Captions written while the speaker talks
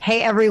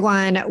Hey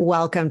everyone,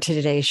 welcome to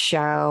today's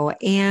show.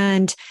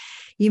 And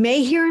you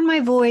may hear in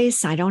my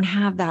voice, I don't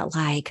have that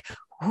like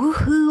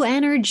woohoo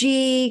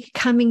energy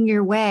coming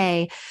your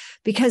way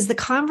because the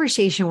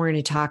conversation we're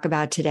going to talk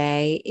about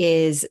today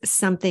is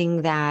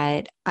something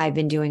that I've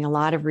been doing a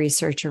lot of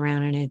research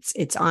around, and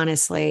it's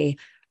honestly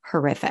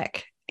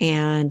horrific.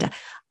 And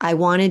I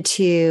wanted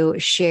to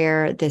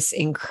share this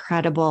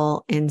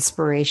incredible,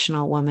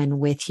 inspirational woman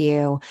with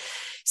you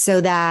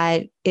so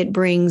that it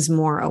brings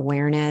more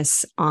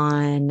awareness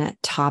on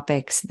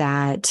topics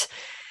that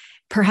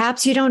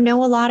perhaps you don't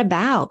know a lot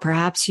about.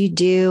 Perhaps you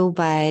do,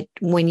 but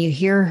when you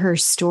hear her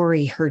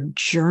story, her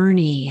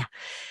journey,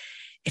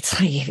 it's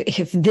like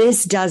if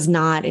this does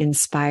not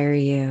inspire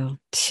you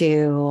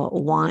to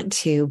want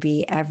to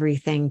be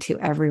everything to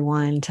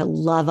everyone, to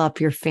love up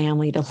your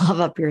family, to love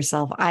up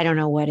yourself, I don't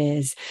know what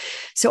is.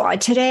 So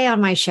today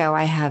on my show,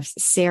 I have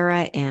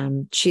Sara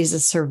M. She's a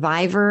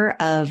survivor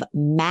of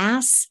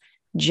mass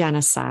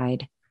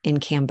genocide in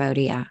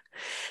Cambodia,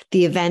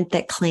 the event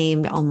that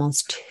claimed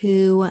almost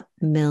 2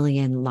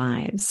 million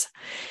lives.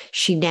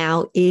 She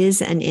now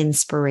is an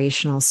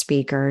inspirational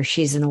speaker.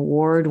 She's an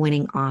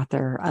award-winning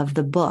author of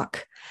the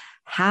book,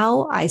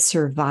 How I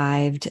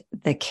Survived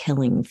the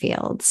Killing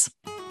Fields.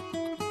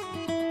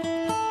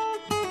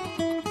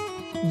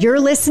 You're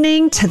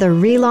listening to the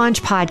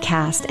Relaunch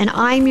Podcast, and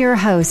I'm your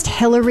host,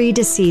 Hilary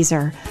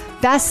DeCesar,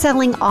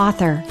 best-selling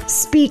author,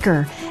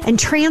 speaker, and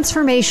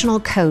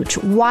transformational coach,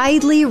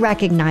 widely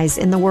recognized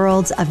in the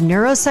worlds of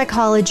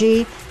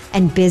neuropsychology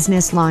and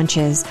business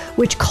launches,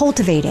 which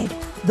cultivated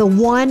the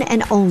one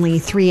and only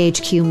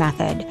 3HQ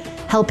method,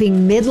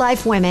 helping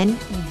midlife women,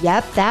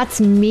 yep,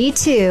 that's me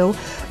too,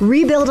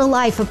 rebuild a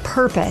life of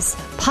purpose,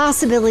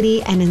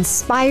 possibility, and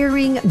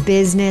inspiring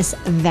business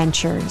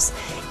ventures.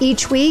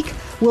 Each week,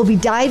 we'll be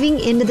diving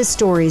into the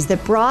stories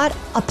that brought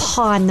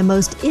upon the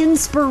most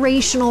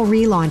inspirational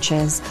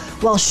relaunches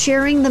while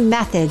sharing the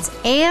methods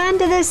and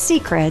the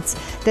secrets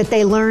that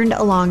they learned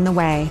along the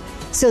way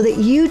so that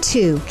you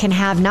too can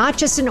have not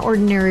just an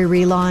ordinary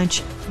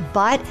relaunch,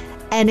 but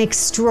an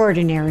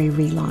extraordinary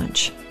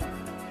relaunch.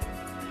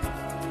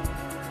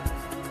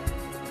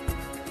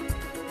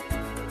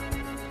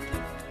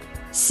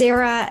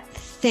 Sara,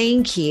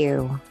 thank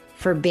you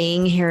for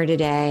being here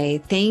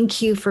today.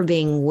 Thank you for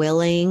being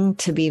willing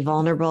to be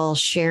vulnerable,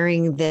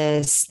 sharing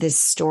this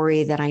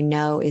story that I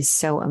know is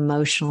so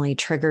emotionally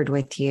triggered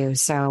with you.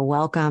 So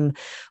welcome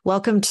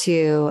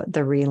to the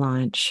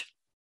relaunch.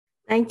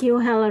 Thank you,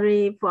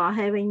 Hilary, for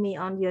having me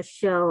on your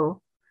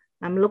show.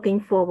 I'm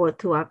looking forward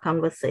to our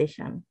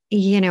conversation.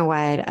 You know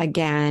what?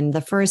 Again,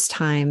 the first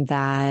time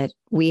that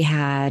we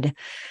had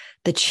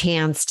the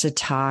chance to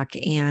talk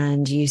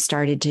and you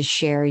started to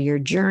share your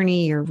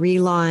journey, your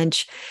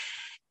relaunch,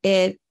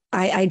 it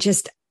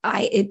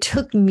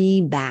took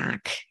me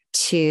back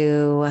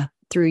to,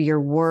 through your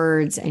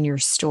words and your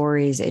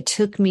stories, it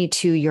took me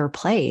to your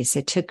place.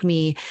 It took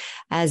me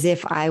as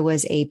if I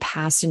was a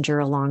passenger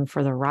along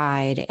for the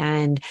ride.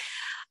 And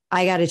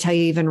I got to tell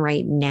you, even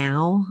right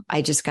now,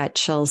 I just got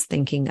chills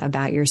thinking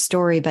about your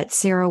story. But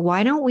Sara,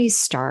 why don't we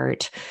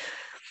start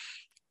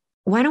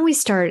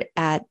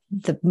at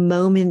the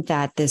moment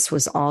that this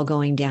was all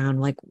going down,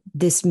 like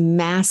this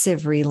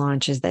massive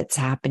relaunches that's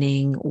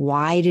happening?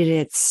 Why did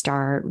it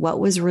start? What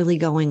was really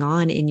going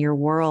on in your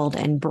world?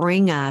 And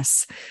bring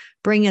us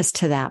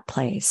to that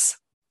place.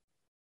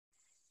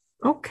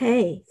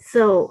 Okay,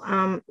 so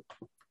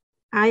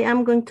I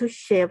am going to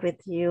share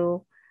with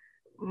you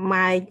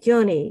my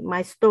journey,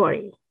 my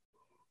story.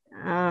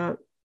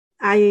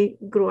 I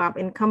grew up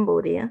in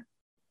Cambodia,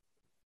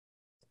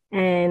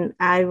 and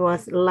I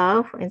was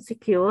loved and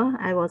secure.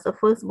 I was a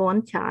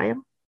firstborn child.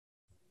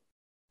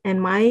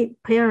 And my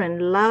parents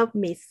loved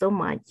me so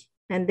much,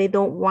 and they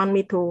don't want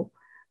me to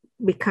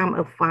become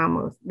a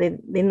farmer.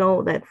 They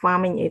know that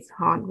farming is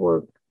hard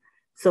work.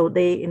 So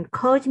they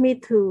encourage me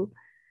to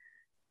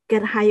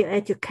get higher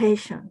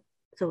education.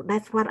 So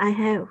that's what I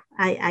have.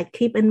 I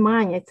keep in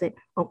mind, I say,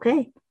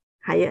 okay,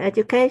 higher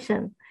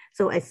education.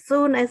 So as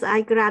soon as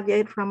I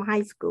graduated from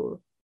high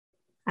school,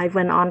 I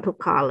went on to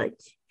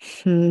college.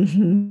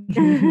 That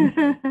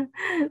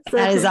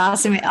is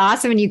awesome.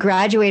 Awesome. And you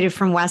graduated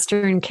from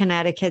Western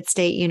Connecticut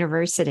State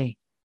University.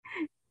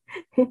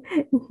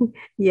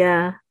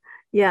 Yeah.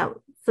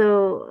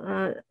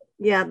 So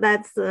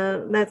that's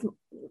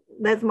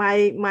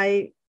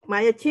my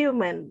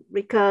achievement,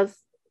 because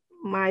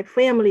my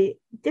family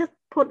just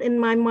put in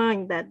my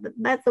mind that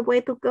that's the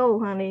way to go,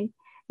 honey.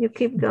 You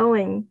keep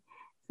going.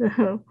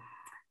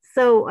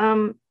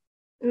 So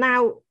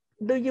now,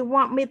 do you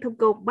want me to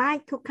go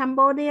back to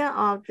Cambodia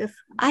or just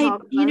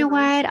you know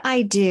what?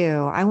 I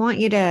do. I want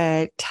you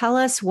to tell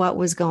us what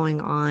was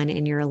going on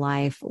in your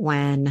life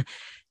when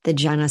the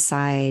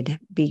genocide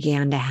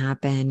began to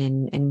happen,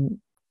 and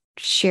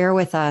share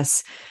with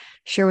us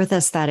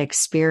that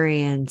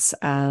experience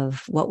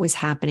of what was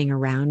happening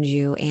around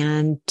you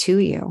and to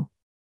you.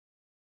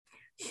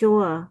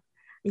 Sure.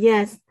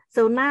 Yes.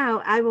 So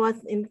now I was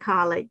in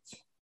college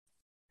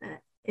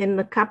in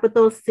the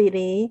capital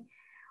city,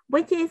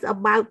 which is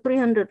about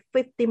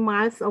 350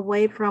 miles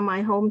away from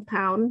my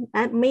hometown.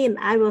 That means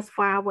I was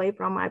far away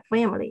from my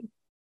family.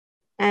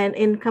 And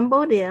in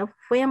Cambodia,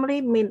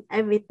 family means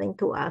everything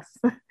to us.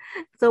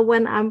 So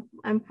when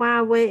I'm far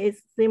away, it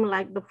seems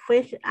like the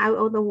fish out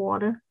of the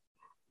water.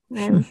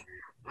 And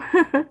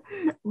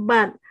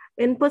but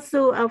in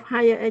pursuit of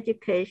higher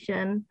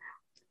education,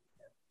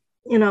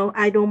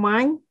 I don't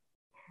mind.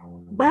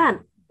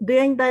 But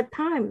during that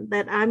time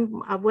that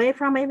I'm away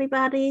from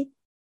everybody,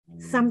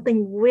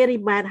 something really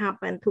bad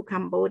happened to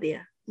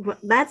Cambodia.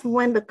 That's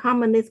when the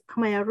communist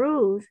Khmer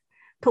Rouge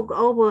took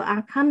over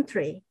our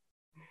country.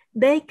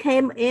 They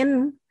came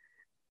in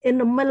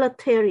the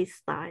military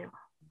style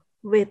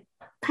with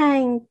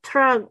tank,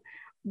 truck,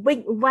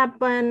 big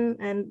weapon,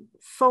 and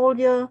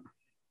soldier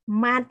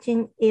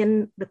marching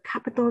in the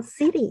capital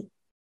city.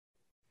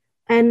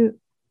 And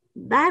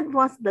that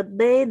was the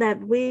day that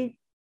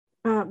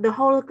the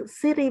whole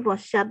city was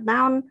shut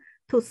down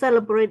to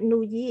celebrate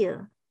New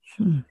Year.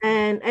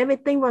 And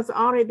everything was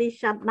already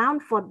shut down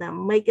for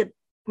them, make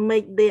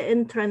their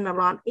entrance a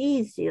lot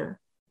easier.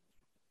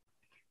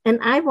 And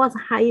I was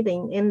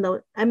hiding in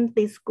the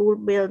empty school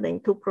building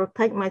to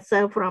protect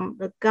myself from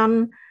the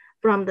gun,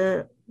 from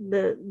the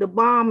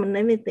bomb and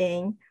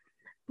everything.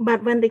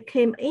 But when they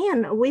came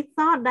in, we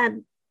thought that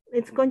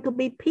it's going to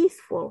be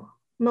peaceful.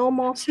 No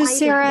more So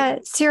fighting.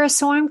 Sara,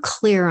 so I'm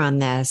clear on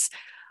this.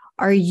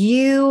 Are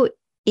you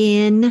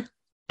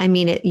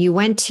you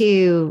went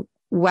to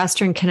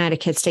Western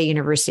Connecticut State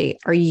University.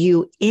 Are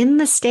you in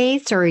the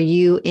States or are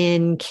you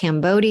in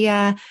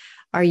Cambodia?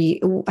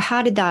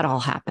 How did that all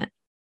happen?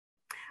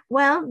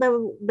 Well,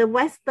 the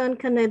Western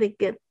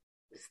Connecticut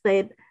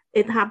State,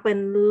 it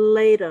happened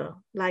later,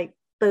 like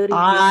 30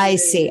 years. I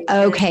see.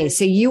 Okay.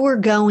 So you were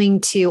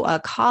going to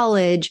a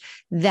college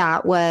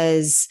that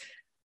was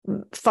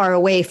far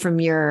away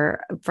from your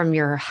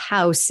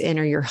house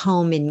or your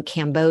home in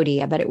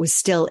Cambodia, but it was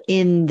still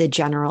in the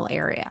general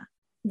area.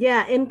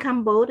 Yeah, in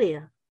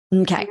Cambodia.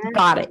 Okay, yeah.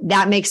 Got it.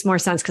 That makes more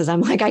sense because I'm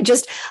like, I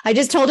just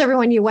told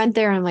everyone you went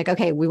there. And I'm like,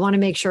 okay, we want to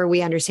make sure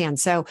we understand.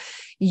 So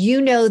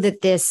that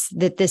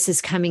this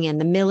is coming in,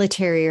 the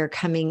military are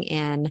coming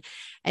in.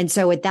 And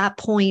so at that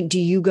point, do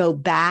you go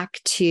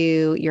back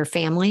to your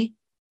family?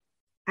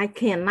 I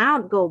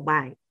cannot go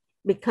back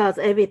because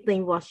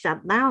everything was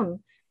shut down,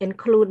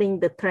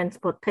 including the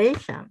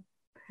transportation.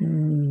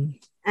 And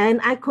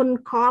I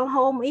couldn't call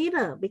home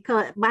either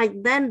because back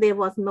then there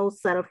was no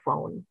cell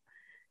phone.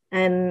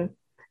 And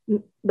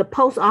the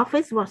post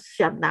office was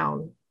shut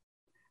down.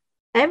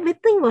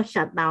 Everything was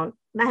shut down.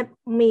 That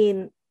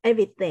means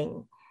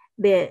everything.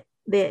 There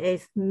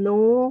is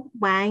no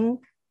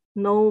bank,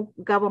 no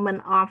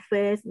government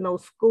office, no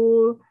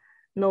school,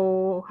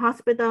 no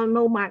hospital,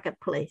 no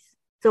marketplace.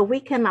 So we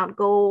cannot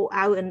go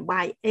out and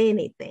buy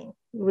anything.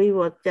 We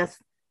were just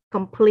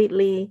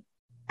completely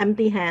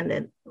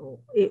empty-handed.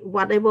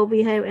 Whatever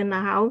we have in the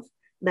house,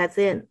 that's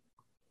it.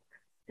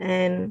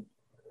 And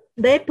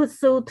they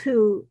pursued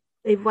to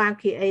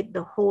evacuate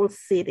the whole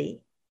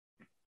city.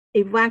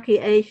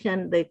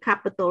 Evacuation, the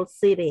capital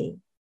city.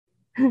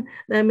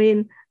 I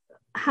mean,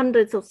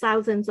 hundreds of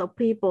thousands of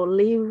people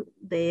live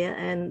there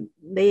and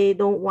they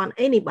don't want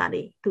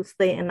anybody to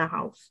stay in the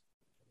house.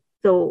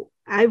 So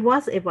I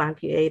was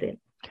evacuated.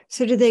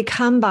 So did they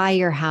come by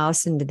your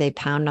house and did they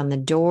pound on the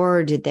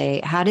door?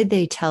 How did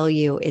they tell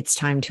you it's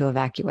time to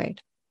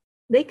evacuate?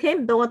 They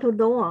came door to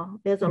door.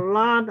 There's a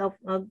lot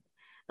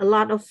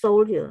of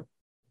soldiers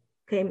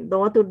came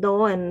door to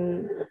door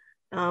and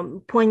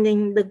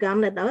pointing the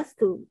gun at us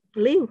to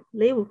leave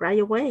right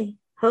away.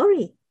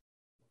 Hurry.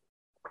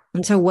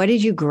 And so what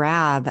did you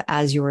grab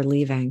as you were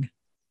leaving?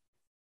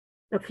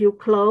 A few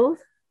clothes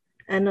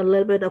and a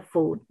little bit of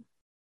food.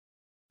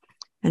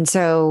 And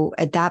so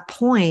at that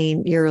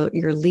point, you're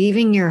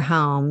leaving your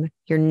home.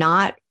 You're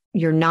not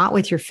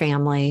with your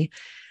family.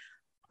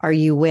 Are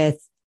you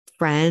with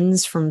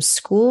friends from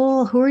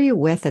school? Who are you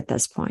with at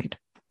this point?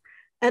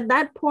 At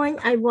that point,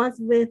 I was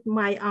with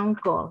my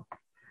uncle.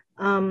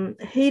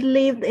 He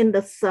lived in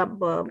the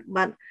suburb,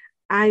 but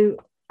I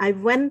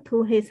went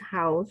to his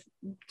house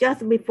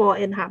just before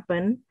it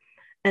happened.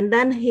 And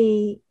then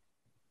he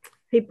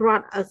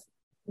brought us,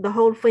 the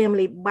whole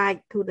family,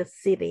 back to the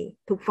city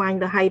to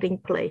find a hiding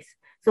place.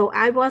 So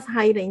I was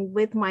hiding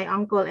with my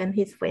uncle and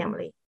his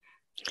family.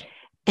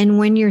 And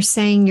when you're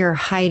saying you're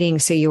hiding,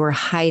 so you were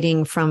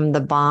hiding from the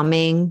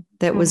bombing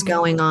that was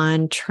going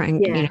on,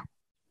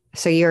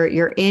 so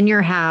you're in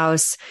your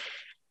house.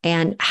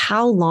 And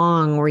how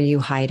long were you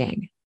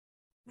hiding?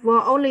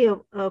 For only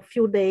a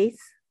few days,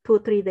 2 or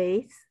 3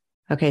 days.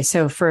 Okay.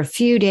 So for a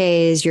few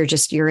days,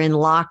 you're in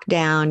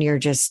lockdown.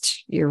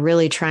 You're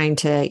really trying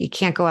to, you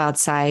can't go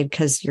outside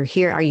because you're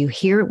here. Are you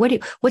here?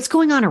 What's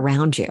going on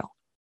around you?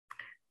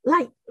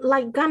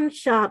 Like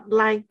gunshot,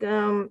 like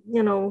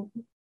bomb,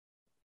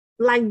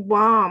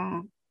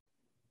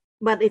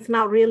 but it's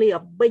not really a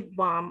big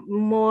bomb,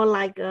 more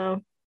like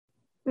a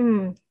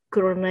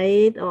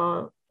grenade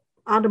or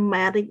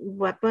automatic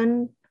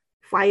weapon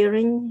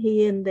firing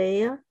here and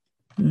there.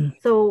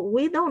 So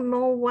we don't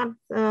know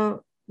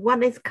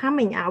what is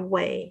coming our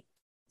way.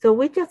 So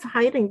we're just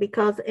hiding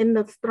because in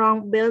the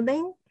strong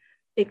building,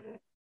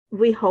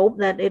 we hope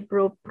that it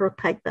will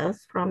protect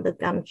us from the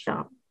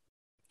gunshot.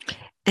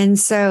 And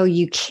so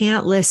you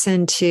can't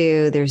listen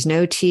to, there's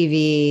no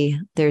TV,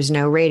 there's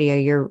no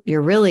radio.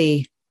 You're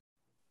really,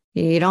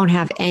 you don't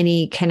have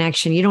any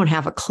connection. You don't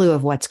have a clue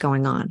of what's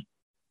going on.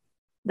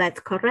 That's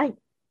correct.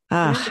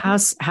 Yeah.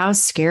 How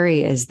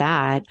scary is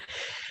that?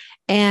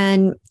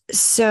 And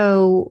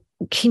so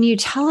can you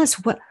tell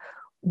us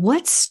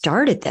what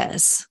started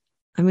this?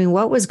 I mean,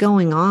 what was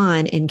going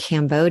on in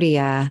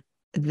Cambodia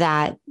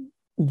that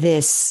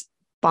this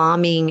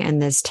bombing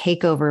and this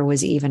takeover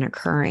was even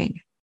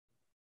occurring?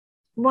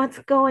 What's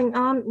going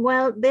on?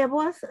 Well, there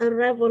was a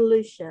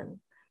revolution.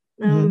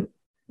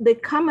 The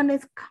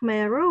communist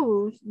Khmer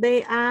Rouge,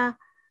 they are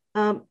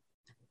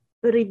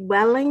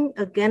rebelling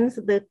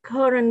against the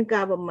current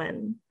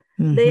government.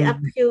 They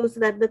accuse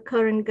that the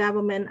current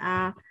government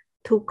are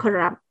too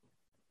corrupt.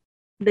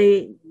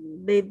 They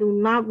do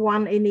not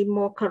want any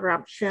more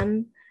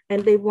corruption,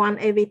 and they want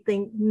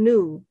everything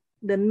new,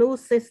 the new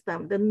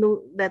system,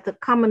 that's a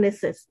communist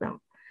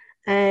system.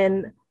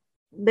 And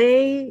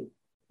they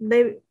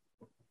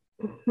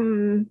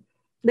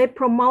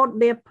promote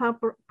their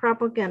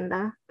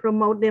propaganda,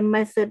 promote their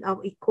message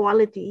of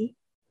equality.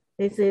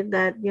 They say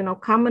that,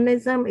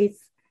 communism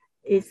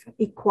is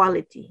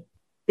equality.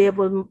 There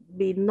will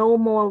be no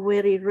more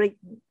very rich,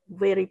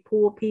 very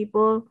poor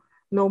people,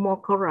 no more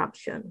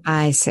corruption.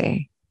 I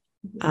see.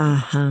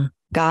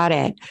 Got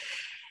it.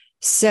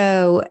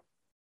 So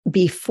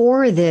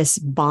before this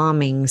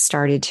bombing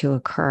started to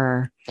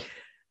occur,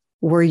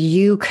 were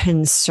you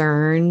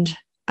concerned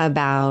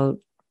about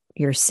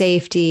your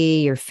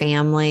safety, your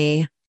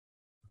family?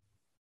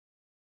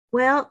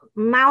 Well,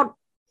 not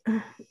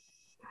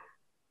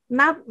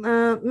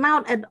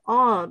at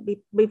all.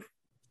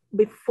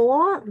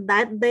 Before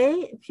that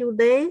day, a few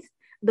days,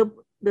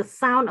 the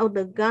sound of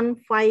the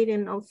gunfight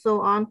and so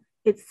on,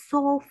 it's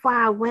so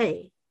far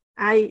away.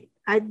 I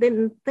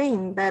didn't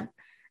think that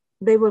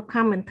they will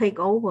come and take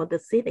over the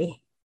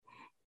city.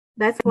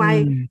 That's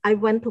why I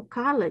went to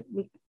college.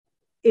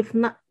 If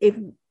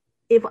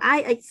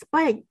I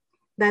expect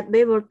that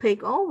they will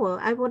take over,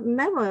 I would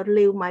never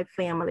leave my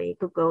family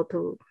to go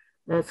to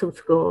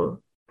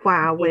school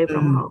far away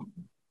from home.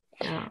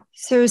 Yeah.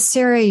 So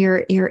Sara,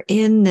 you're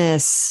in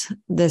this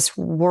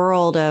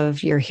world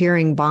of, you're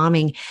hearing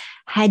bombing.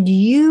 Had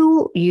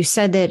you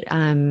said that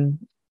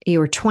you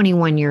were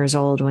 21 years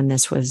old when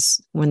this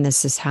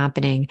is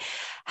happening.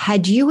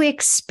 Had you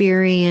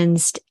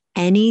experienced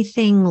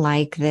anything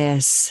like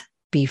this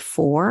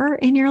before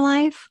in your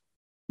life?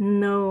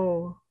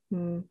 No,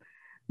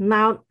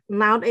 not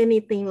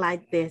anything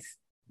like this,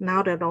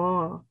 not at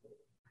all.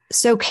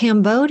 So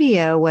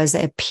Cambodia was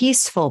a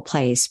peaceful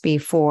place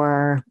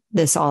before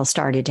this all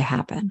started to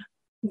happen.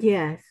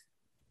 Yes.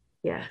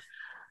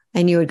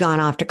 And you had gone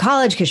off to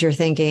college because you're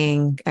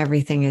thinking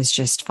everything is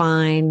just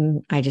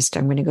fine. I'm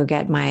going to go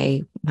get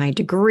my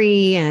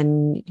degree,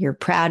 and you're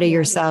proud of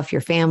yourself.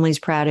 Your family's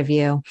proud of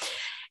you.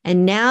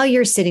 And now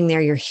you're sitting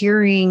there, you're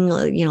hearing,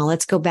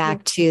 let's go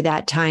back to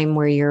that time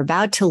where you're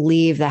about to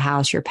leave the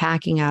house. You're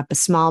packing up a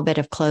small bit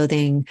of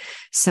clothing,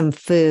 some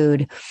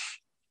food.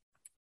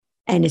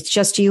 And it's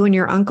just you and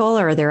your uncle,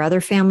 or are there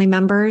other family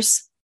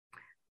members?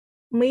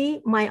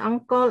 Me, my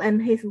uncle, and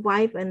his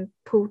wife, and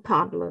two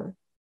toddlers.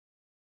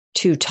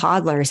 Two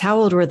toddlers. How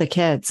old were the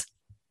kids?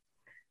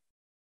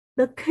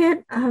 The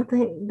kid,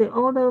 the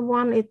older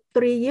one is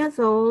 3 years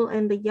old,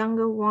 and the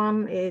younger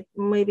one is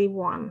maybe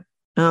 1.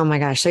 Oh my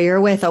gosh. So you're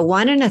with a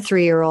 1 and a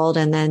 3-year-old,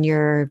 and then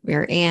your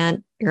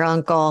aunt, your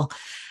uncle,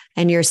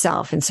 and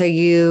yourself. And so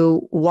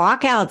you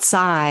walk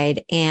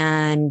outside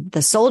and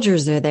the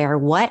soldiers are there.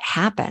 What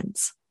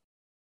happens?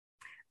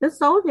 The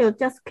soldiers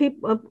just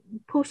keep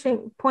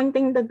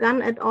pointing the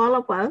gun at all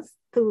of us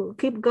to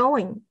keep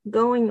going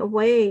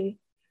away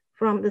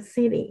from the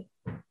city.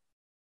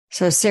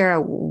 So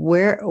Sara,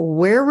 where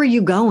were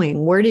you going?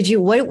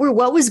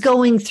 What was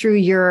going through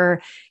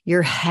your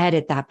head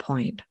at that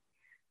point?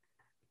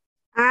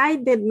 I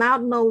did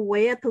not know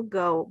where to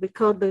go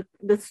because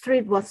the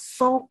street was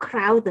so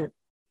crowded.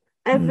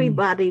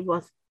 Everybody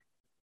was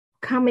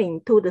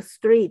coming to the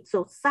street.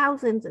 So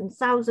thousands and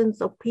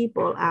thousands of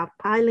people are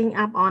piling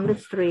up on the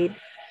street.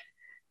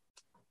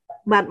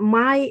 But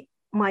my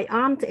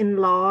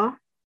aunt-in-law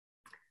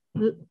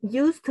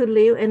used to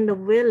live in the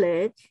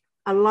village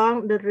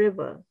along the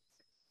river.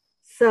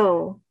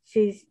 So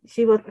she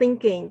was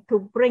thinking to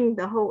bring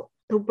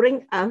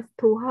us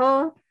to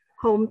her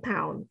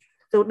hometown.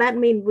 So that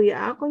means we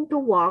are going to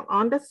walk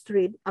on the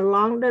street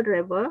along the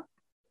river,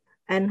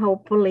 and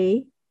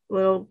hopefully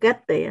we'll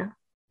get there.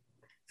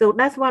 So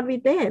that's what we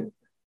did.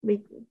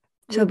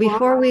 So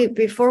before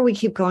we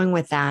keep going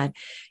with that,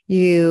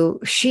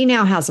 she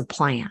now has a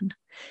plan.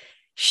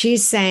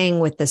 She's saying,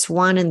 with this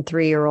 1 and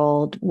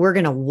 3-year-old, we're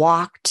going to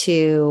walk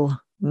to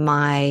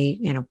my,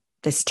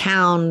 this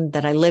town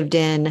that I lived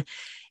in.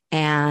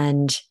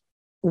 And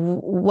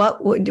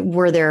what were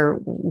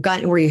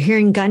you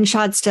hearing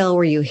gunshots still?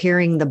 Were you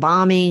hearing the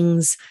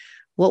bombings?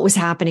 What was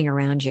happening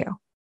around you?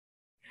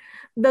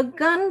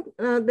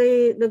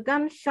 The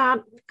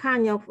gunshot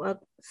kind of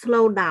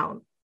slowed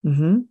down.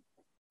 Mm-hmm.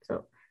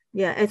 So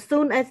yeah, as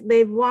soon as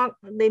they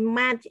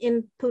march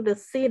into the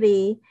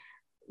city,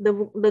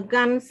 the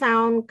gun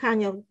sound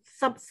kind of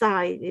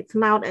subside. It's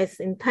not as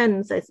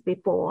intense as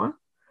before,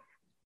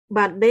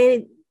 but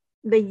they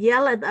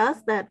yell at us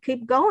that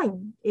keep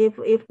going.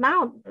 If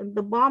not,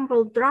 the bomb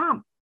will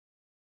drop.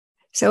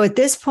 So at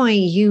this point,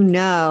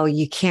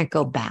 you can't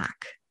go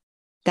back.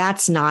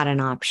 That's not an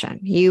option.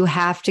 You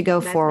have to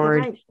go forward.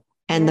 Right.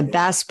 And yes. The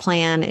best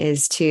plan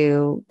is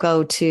to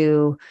go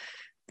to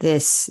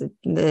this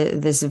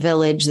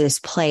village, this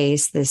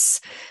place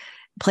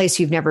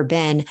you've never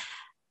been.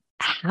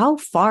 How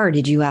far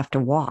did you have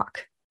to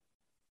walk?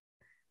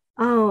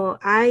 Oh,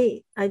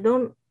 I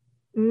don't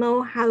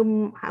know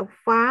how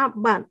far,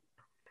 but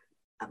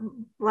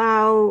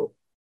about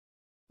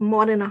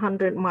more than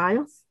 100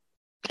 miles.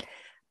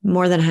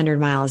 More than 100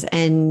 miles.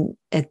 And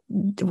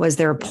was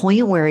there a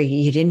point where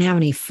you didn't have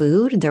any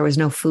food? There was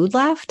no food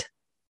left?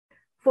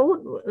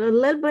 Food, a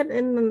little bit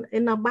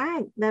in a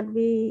bag that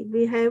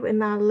we have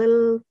in a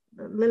little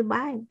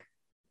bag.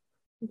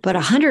 But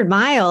 100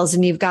 miles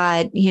and you've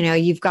got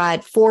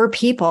 4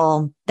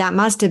 people. That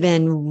must have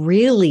been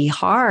really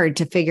hard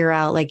to figure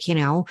out,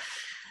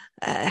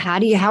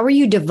 how are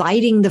you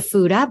dividing the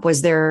food up?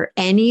 Was there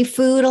any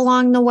food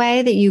along the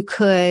way that you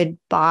could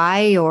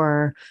buy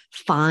or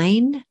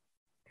find?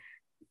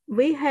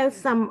 We have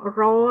some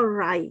raw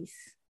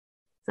rice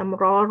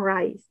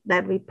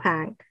that we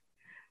packed.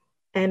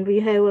 And we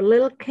have a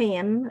little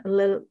can, a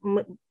little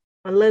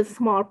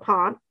small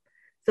pot,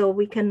 so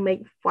we can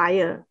make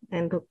fire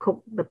and to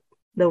cook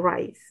the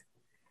rice.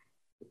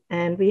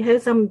 And we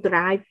have some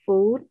dry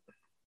food,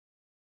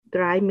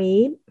 dry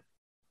meat,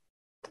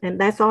 and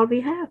that's all we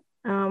have.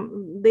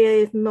 There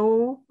is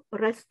no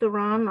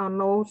restaurant or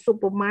no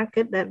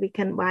supermarket that we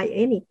can buy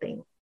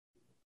anything.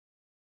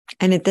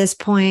 And at this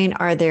point,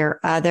 are there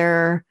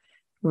other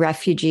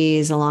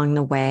refugees along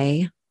the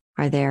way?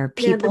 Are there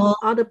people?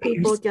 Yeah, other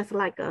people just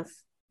like us.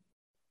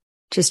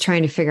 Just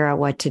trying to figure out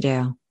what to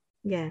do.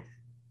 Yes.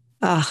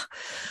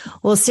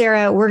 Well,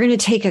 Sara, we're going to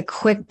take a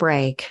quick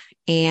break.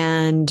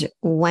 And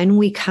when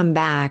we come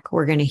back,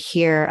 we're going to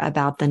hear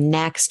about the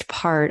next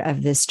part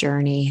of this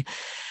journey,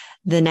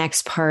 the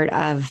next part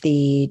of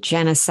the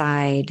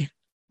genocide,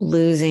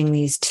 losing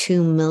these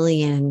 2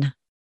 million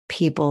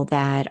people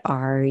that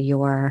are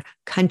your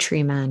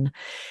countrymen,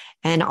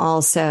 and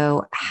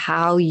also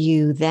how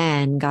you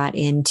then got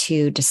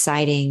into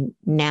deciding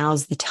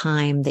now's the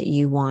time that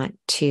you want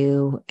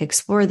to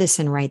explore this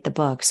and write the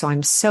book. So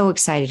I'm so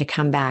excited to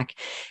come back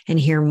and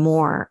hear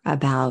more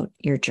about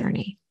your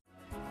journey.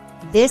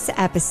 This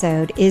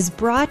episode is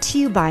brought to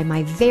you by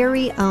my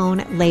very own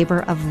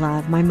labor of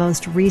love, my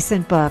most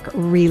recent book,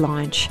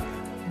 Relaunch.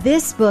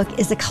 This book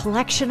is a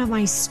collection of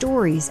my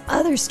stories,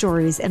 other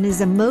stories, and is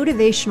a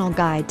motivational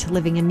guide to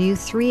living a new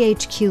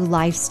 3HQ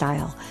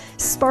lifestyle,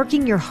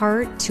 sparking your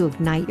heart to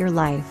ignite your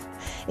life.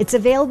 It's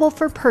available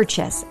for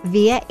purchase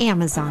via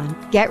Amazon.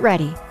 Get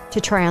ready to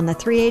try on the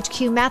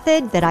 3HQ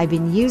method that I've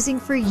been using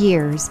for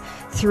years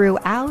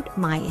throughout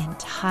my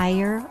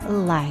entire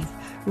life,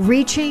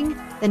 reaching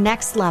the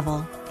next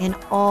level in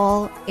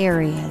all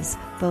areas,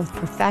 both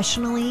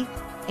professionally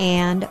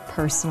and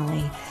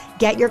personally.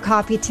 Get your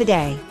copy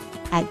today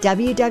at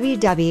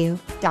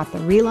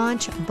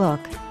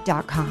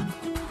www.therelaunchbook.com.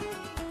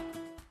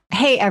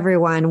 Hey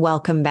everyone,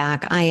 welcome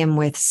back. I am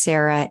with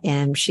Sara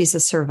M. She's a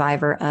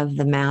survivor of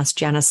the mass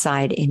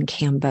genocide in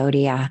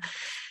Cambodia.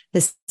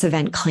 This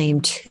event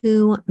claimed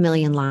 2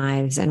 million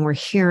lives, and we're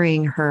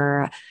hearing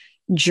her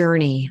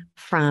journey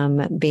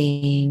from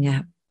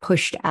being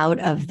pushed out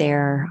of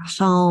their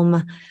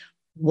home,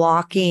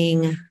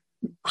 walking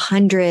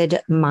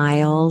 100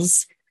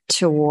 miles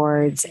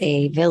towards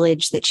a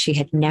village that she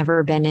had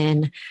never been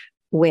in,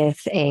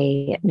 with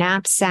a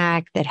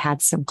knapsack that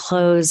had some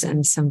clothes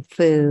and some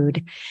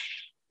food.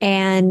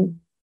 And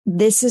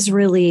this is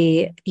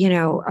really,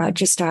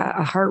 just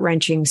a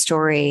heart-wrenching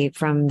story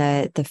from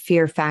the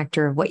fear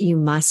factor of what you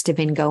must have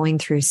been going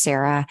through,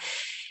 Sara.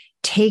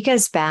 Take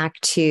us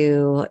back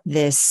to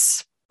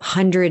this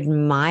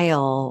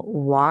 100-mile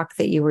walk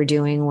that you were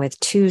doing with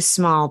 2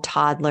 small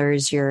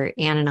toddlers, your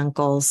aunt and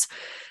uncle's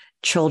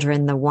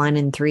children, the 1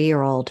 and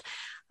 3-year-old.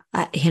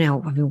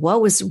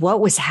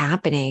 What was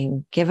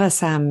happening? Give us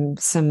some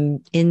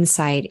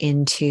insight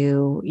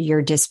into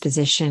your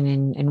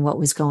disposition and what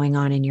was going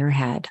on in your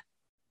head.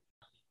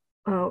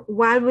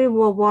 While we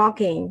were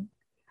walking,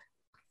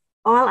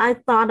 all I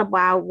thought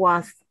about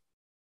was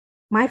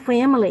my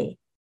family.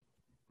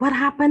 What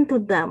happened to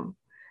them?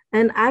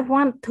 And I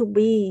want to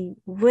be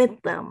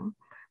with them,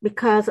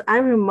 because I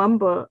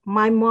remember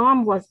my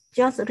mom was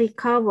just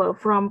recovered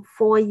from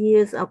 4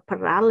 years of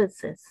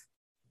paralysis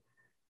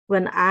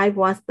when I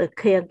was the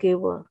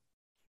caregiver.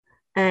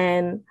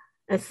 And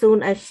as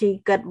soon as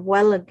she got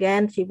well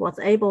again, she was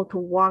able to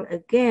walk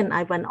again,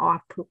 I went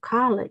off to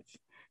college.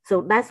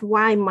 So that's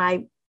why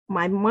my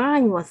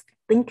mind was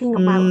thinking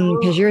about her.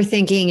 Because you're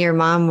thinking your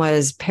mom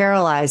was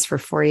paralyzed for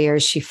 4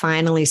 years. She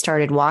finally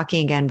started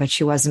walking again, but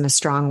she wasn't a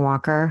strong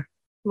walker.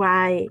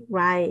 Right,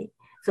 right.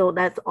 So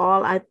that's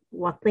all I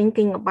was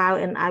thinking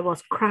about, and I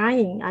was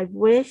crying. I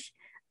wish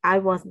I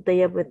was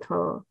there with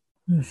her.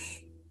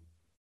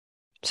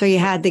 So you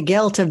had the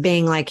guilt of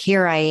being like,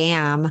 here I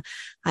am.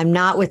 I'm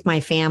not with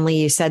my family.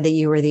 You said that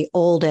you were the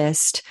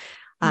oldest.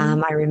 I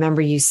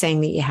remember you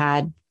saying that you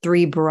had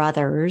three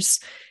brothers.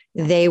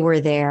 They were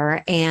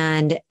there.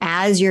 And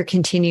as you're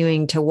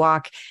continuing to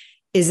walk,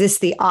 is this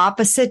the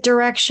opposite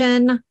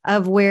direction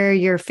of where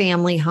your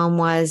family home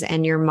was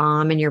and your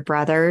mom and your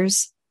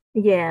brothers?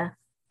 Yeah,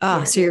 Oh,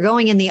 yeah. so you're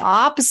going in the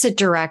opposite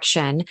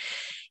direction.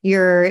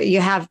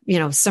 You have,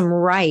 some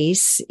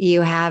rice,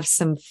 you have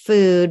some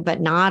food, but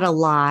not a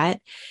lot.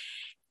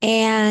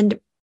 And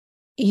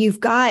do you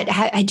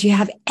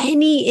have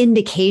any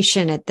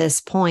indication at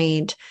this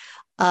point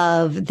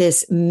of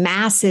this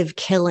massive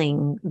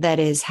killing that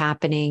is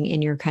happening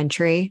in your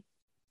country?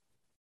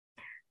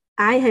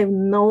 I have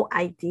no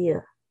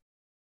idea,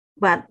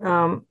 but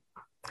uh,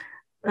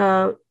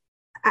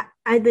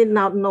 I did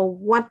not know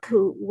what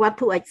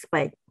to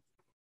expect,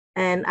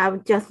 and I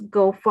would just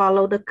go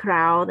follow the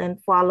crowd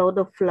and follow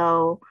the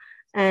flow,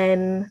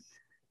 and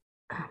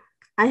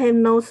I have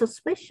no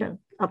suspicion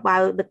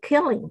about the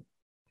killing.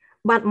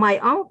 But my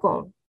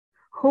uncle,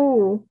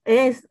 who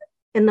is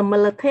in the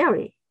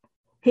military,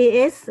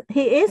 he is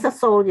a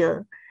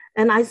soldier,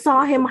 and I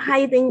saw him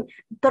hiding,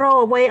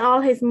 throw away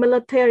all his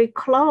military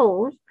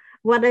clothes,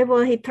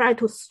 whatever he tried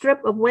to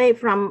strip away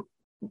from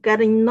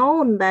getting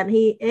known that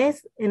he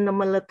is in the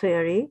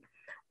military.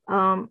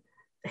 Um,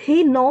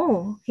 he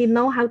know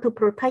how to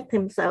protect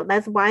himself.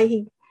 That's why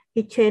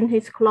he changed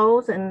his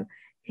clothes, and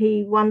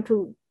he want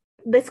to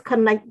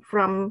disconnect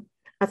from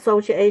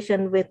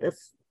association with a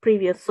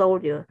previous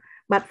soldier.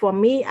 But for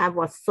me, I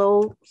was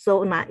so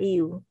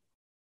naive.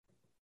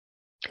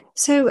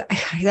 So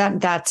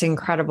that's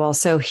incredible.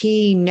 So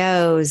he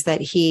knows that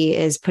he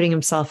is putting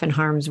himself in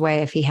harm's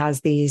way if he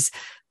has these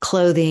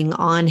clothing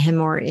on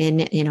him or in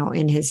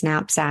his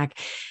knapsack,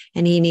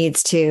 and he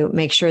needs to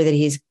make sure that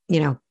he's,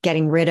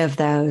 getting rid of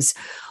those.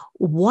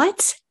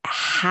 What's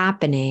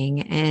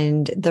happening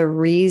and the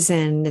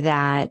reason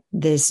that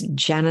this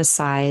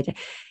genocide,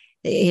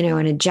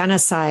 and a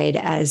genocide,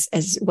 as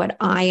what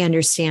I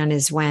understand,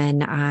 is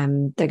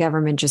when the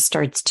government just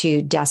starts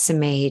to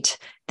decimate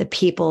the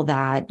people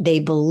that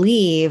they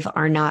believe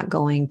are not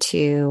going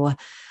to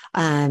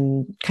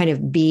kind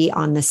of be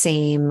on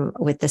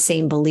with the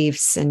same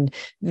beliefs and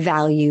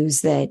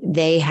values that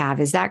they have.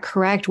 Is that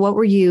correct? What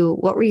were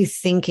you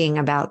thinking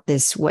about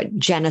this? What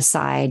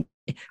genocide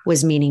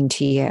was meaning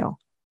to you?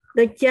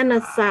 The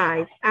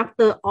genocide,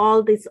 after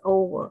all this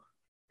over,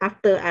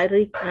 after I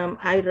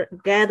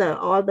gather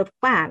all the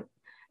facts,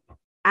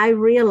 I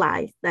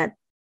realized that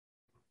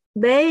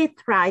they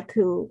try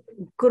to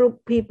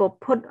group people,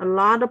 put a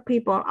lot of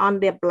people on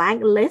their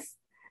blacklist,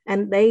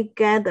 and they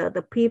gather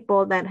the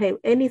people that have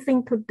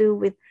anything to do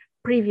with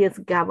previous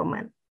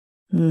government.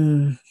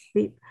 People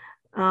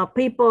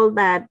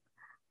that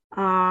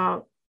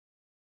have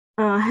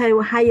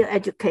higher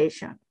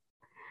education,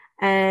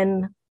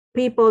 and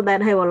people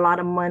that have a lot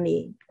of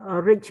money,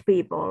 rich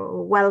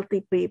people,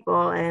 wealthy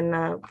people,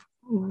 and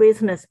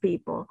business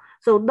people.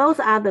 So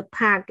those are the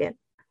target,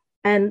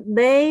 and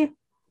they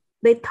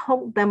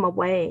took them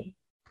away.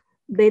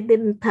 They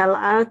didn't tell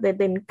us, they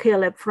didn't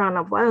kill in front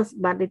of us,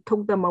 but they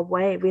took them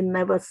away. We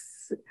never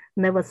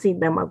see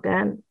them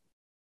again.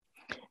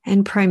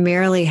 And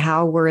primarily,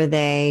 how were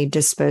they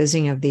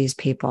disposing of these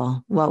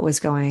people? What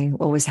was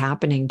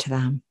happening to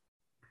them?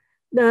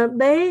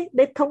 They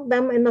took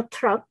them in a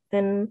truck,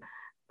 and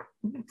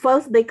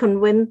first they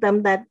convinced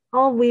them that,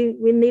 oh, we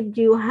need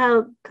you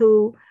help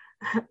to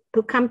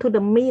come to the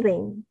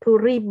meeting to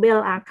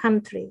rebuild our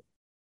country.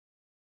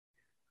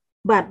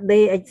 But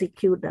they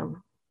execute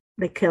them.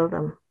 They kill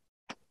them.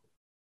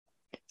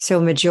 So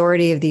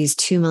majority of these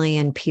 2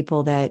 million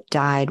people that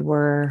died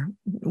were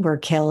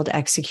killed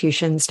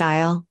execution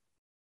style?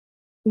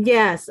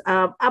 Yes,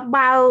 I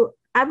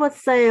would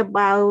say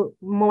about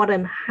more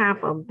than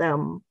half of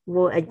them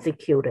were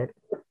executed,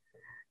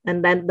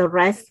 and then the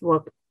rest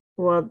were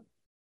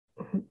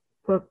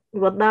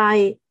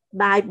die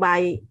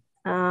by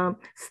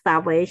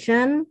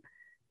starvation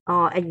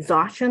or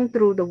exhaustion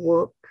through the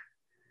work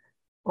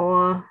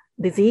or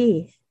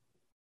disease.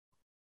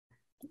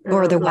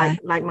 Or the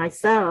what? Like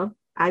myself,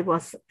 I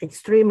was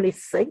extremely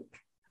sick.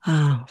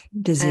 Oh,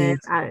 disease.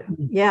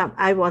 And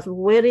I was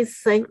very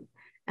sick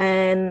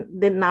and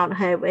did not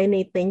have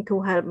anything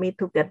to help me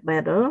to get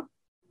better.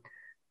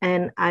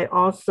 And I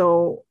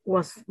also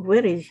was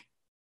very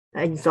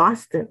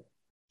exhausted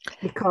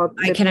because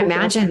I can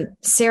imagine.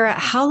 Sara,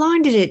 how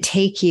long did it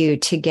take you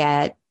to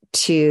get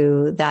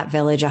to that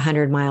village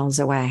 100 miles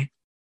away?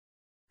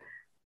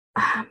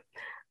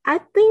 I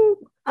think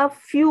a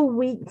few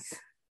weeks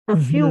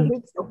of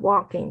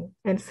walking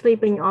and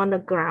sleeping on the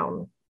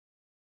ground.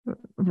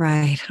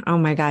 Right. Oh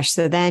my gosh.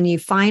 So then you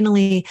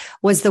finally,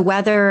 was the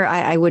weather,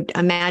 I would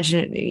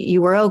imagine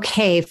you were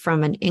okay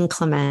from an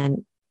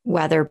inclement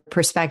weather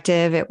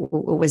perspective. It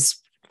was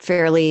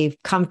fairly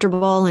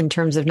comfortable in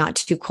terms of not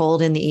too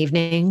cold in the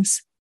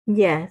evenings.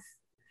 Yes.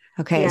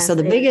 Okay. So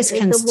Yes, the biggest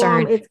it's a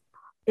warm, concern,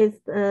 it's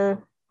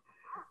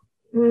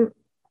mm,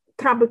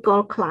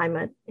 tropical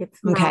climate. It's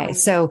not okay.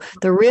 So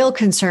the real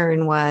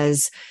concern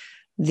was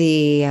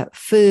the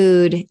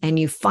food, and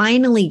you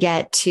finally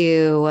get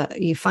to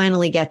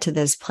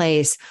this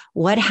place.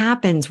 What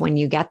happens when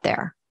you get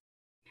there?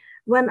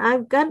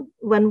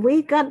 when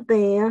we got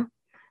there,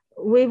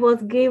 we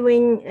was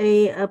giving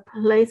a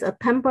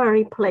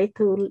temporary place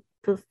to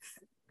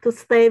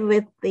stay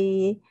with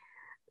the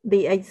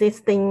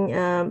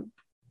existing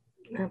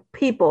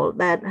people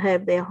that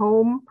have their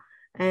home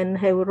and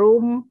have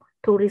room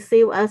to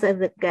receive us as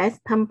a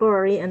guest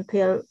temporary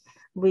until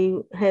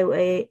we have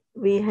a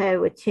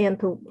chance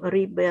to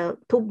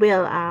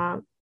build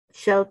our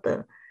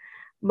shelter.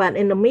 But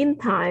in the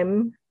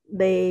meantime,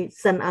 they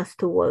send us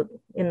to work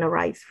in the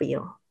rice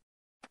field.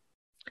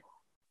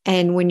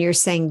 And when you're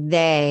saying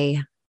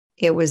they,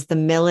 it was the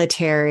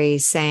military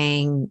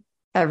saying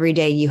every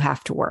day you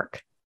have to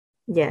work.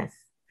 Yes.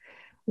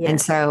 And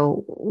Yes.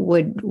 so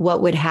what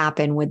would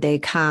happen? Would they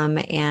come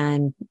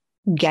and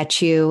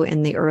get you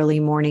in the early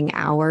morning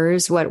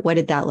hours? What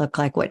did that look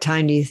like? What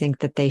time do you think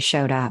that they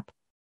showed up?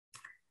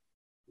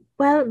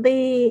 Well,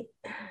 the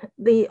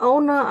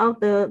owner of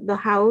the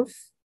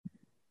house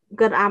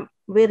got up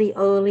very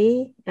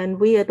early, and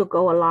we had to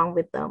go along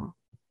with them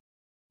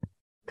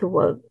to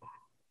work.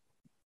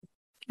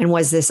 And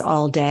was this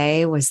all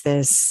day? Was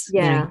this,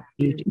 Yeah.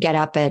 you get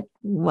up at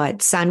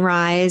what,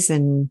 sunrise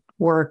and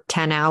work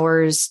 10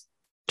 hours,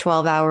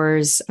 12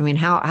 hours? I mean,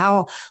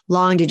 how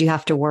long did you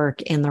have to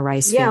work in the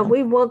rice Yeah, field?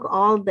 we work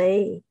all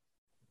day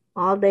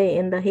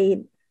in the heat.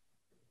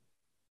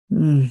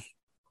 Mm.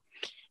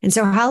 And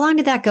so how long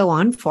did that go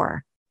on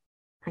for?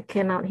 I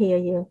cannot hear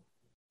you.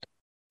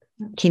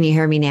 Can you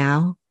hear me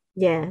now?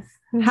 Yes.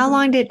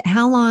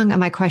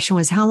 My question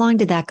was, how long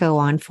did that go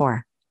on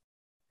for?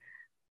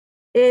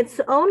 It's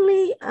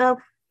only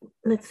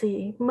let's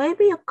see,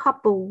 maybe a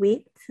couple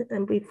weeks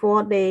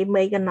before they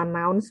make an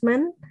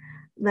announcement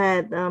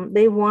that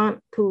they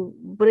want to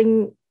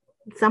bring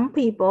some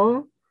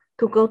people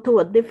to go to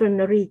a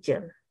different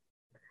region.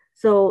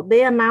 So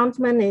the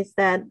announcement is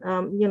that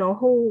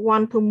who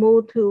want to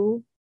move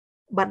to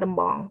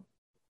Battambang.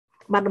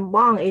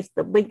 Battambang is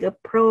the bigger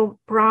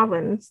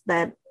province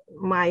that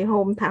my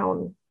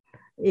hometown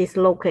is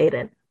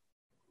located.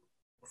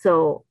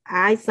 So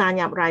I signed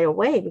up right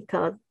away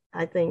because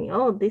I think,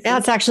 oh,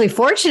 That's actually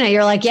fortunate.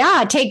 You're like,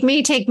 yeah, take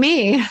me, take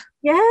me.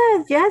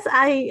 Yes.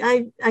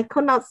 I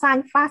could not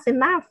sign fast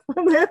enough.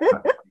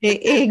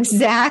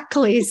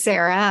 Exactly,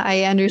 Sarah.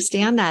 I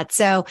understand that.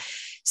 So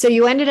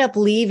you ended up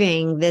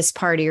leaving this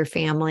part of your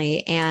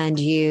family, and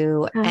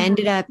you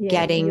ended up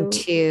Yeah, getting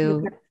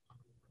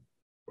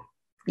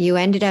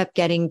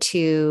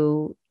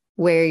to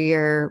where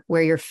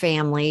your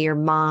family, your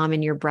mom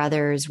and your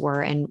brothers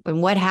were. And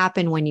what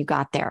happened when you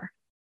got there?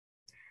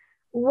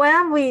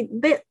 well,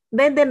 they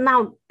did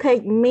not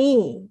take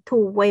me to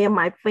where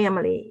my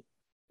family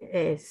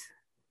is.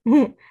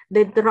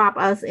 They dropped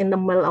us in the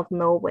middle of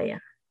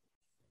nowhere.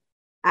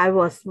 I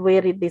was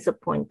very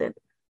disappointed.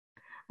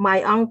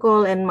 My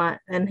uncle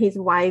and his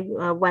wife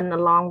went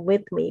along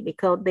with me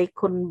because they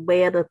couldn't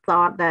bear the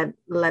thought that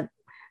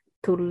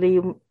to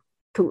leave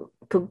to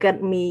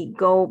get me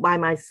go by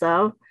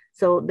myself.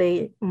 So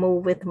they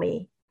moved with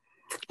me.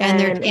 And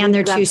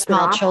they're two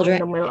small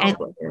children,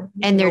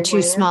 and their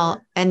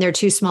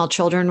two small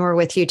children were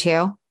with you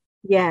too.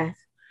 Yes.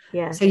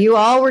 Yes. So you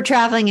all were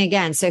traveling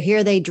again. So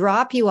here they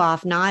drop you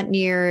off, not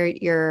near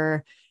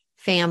your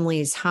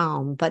family's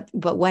home, but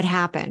what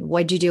happened?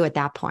 What'd you do at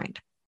that point?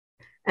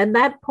 At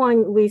that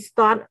point, we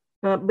start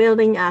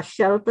building our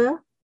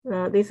shelter.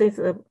 This is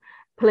a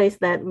place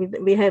that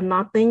we have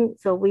nothing,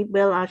 so we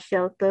build our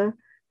shelter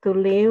to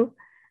live.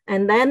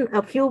 And then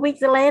a few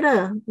weeks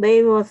later,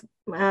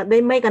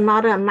 they make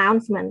another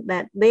announcement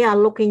that they are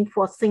looking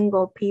for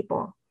single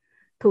people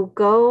to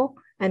go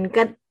and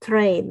get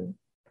trained.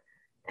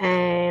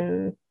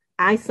 And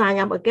I signed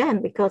up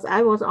again because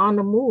I was on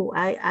the move.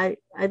 I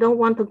don't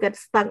want to get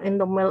stuck in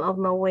the middle of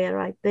nowhere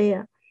right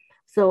there.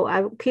 So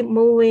I keep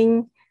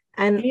moving.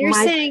 And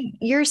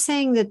you're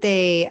saying that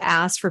they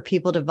asked for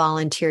people to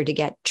volunteer to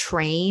get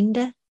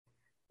trained?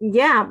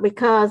 Yeah,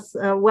 because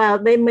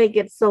they make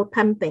it so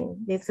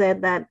tempting. They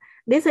said that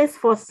this is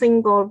for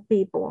single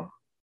people,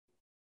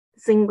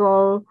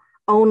 single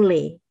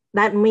only.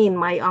 That means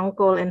my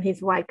uncle and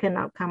his wife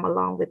cannot come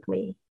along with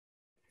me.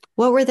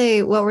 What were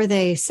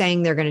they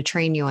saying they're going to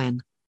train you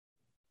in?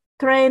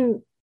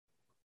 Train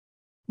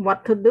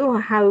what to do,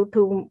 how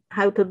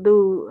to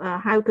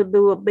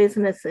do a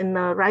business in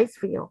a rice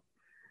field.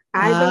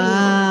 I don't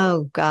know.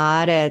 Oh,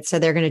 got it. So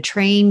they're going to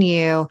train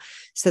you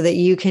so that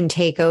you can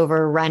take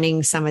over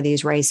running some of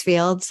these rice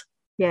fields.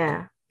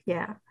 Yeah.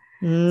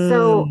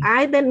 So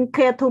I didn't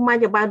care too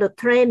much about the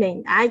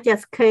training. I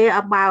just care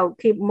about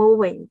keep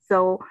moving.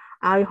 So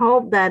I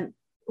hope that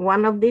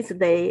one of these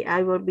days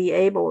I will be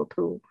able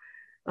to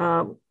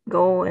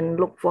go and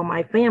look for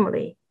my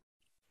family.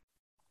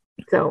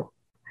 So,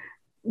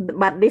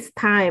 but this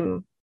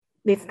time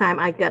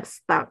I got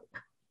stuck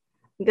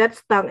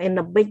in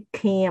a big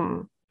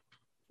camp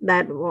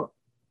that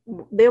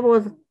there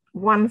was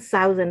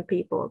 1,000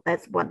 people.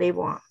 That's what they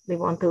want. They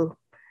want to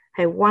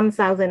have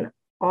 1,000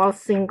 all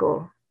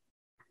single.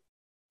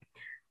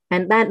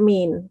 And that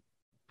means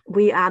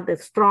we are the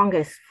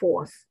strongest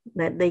force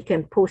that they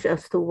can push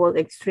us to work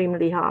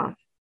extremely hard.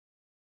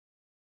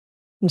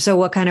 And so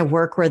what kind of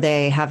work were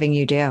they having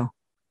you do?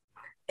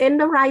 In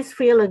the rice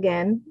field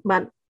again,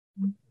 but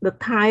the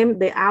time,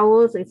 the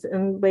hours is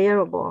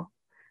unbearable.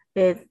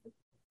 It's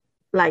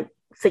like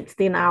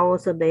 16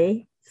 hours a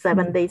day,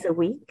 7 days a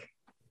week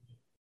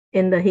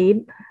in the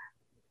heat.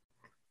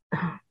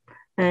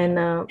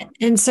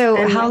 And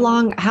so how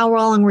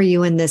long were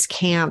you in this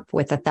camp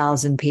with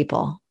 1,000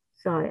 people?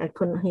 Sorry, I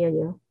couldn't hear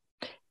you.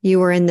 You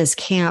were in this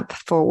camp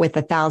with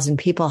 1,000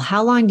 people.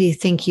 How long do you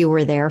think you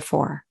were there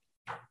for?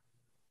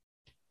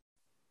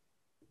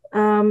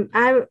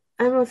 I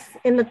was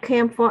in the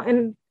camp for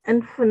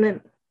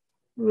infinite.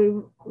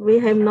 We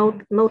have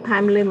no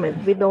time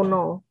limit. We don't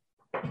know.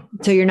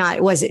 So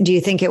do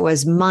you think it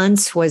was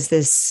months? Was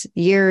this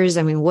years?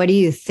 I mean, what do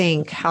you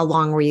think? How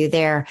long were you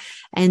there?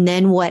 And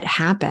then what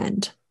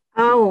happened?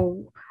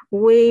 Oh,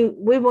 we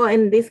were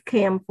in this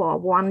camp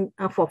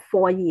for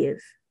 4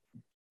 years.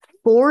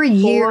 4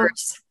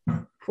 years.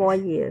 4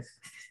 years.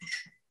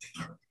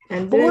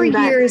 And 4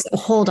 years.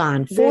 Hold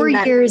on. 4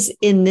 years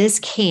in this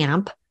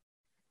camp,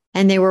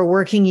 and they were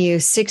working you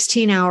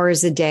 16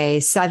 hours a day,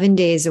 7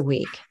 days a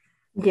week.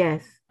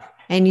 Yes.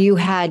 And you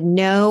had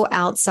no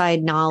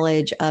outside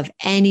knowledge of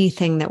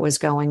anything that was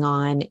going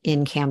on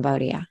in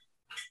Cambodia.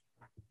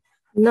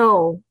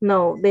 No,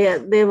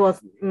 there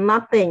was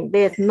nothing.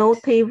 There's no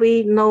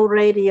TV, no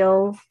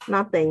radio,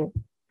 nothing.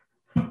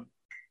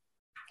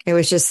 It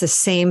was just the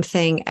same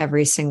thing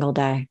every single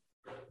day.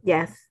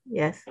 Yes.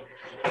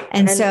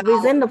 And so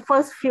within the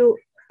first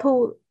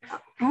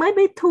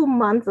maybe 2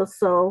 months or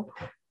so,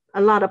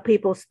 a lot of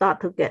people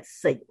start to get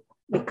sick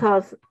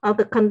because of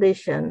the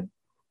condition.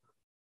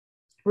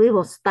 We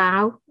will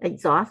starve,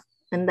 exhaust,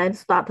 and then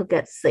start to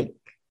get sick.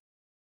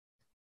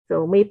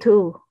 So me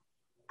too.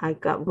 I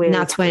got really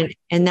sick.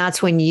 And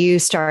that's when you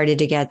started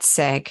to get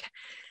sick.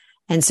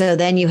 And so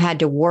then you had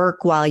to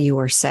work while you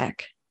were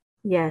sick.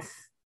 Yes.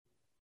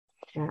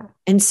 Yeah.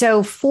 And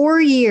so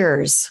 4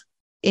 years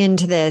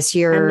into this,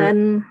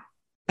 and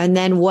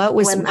then what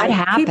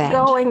happened? Keep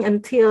going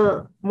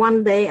until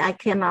one day I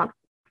cannot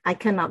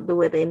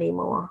do it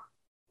anymore.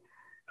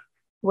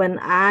 When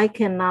I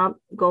cannot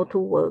go to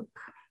work,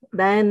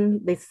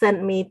 then they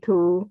sent me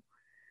to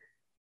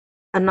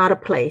another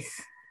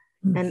place.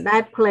 Mm-hmm. And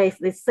that place,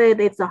 they said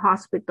it's a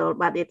hospital,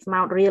 but it's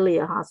not really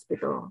a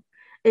hospital.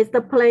 It's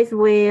the place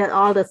where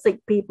all the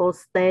sick people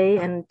stay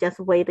and just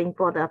waiting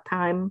for their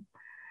time,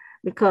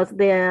 because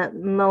there's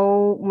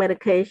no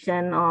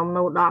medication or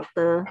no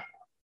doctor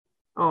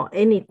or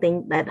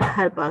anything that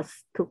help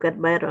us to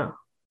get better.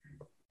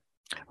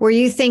 Were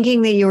you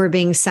thinking that you were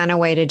being sent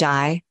away to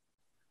die?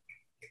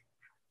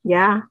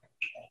 Yeah.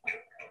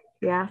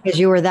 Because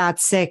you were that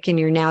sick and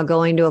you're now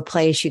going to a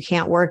place you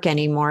can't work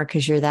anymore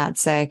because you're that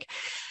sick.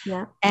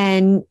 Yeah.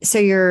 And so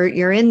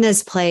you're in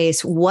this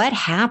place. What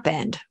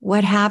happened?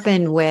 What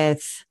happened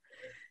with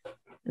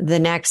the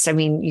next? I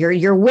mean,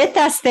 you're with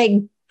us.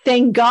 Thank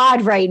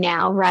God right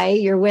now,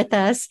 right? You're with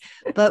us.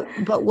 But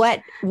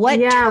what?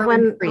 Yeah.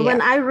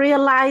 When I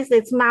realized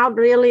it's not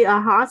really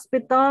a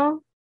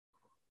hospital,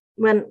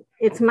 I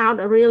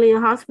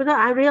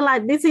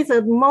realized this is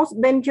the most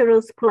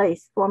dangerous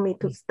place for me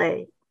to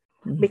stay.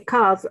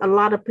 Because a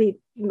lot of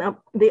people,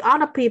 the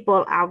other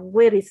people are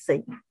very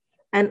sick,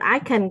 and I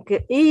can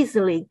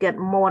easily get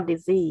more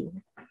disease.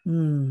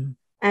 And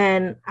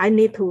I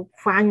need to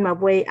find my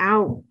way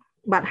out.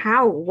 But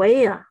how?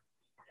 Where?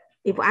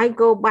 If I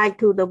go back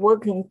to the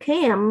working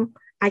camp,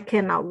 I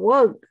cannot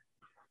work.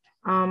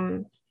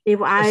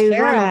 If I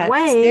run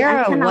away,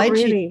 Sarah, I cannot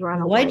really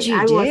run away. What'd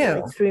you do? I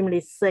was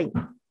extremely sick.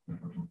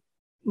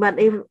 But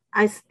if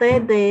I stay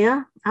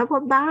there, I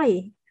will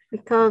die.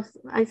 Because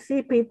I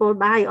see people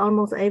die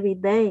almost every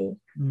day.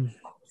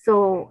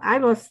 So I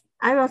was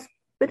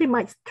pretty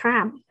much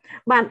trapped.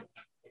 But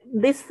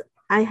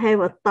I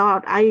have a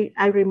thought. I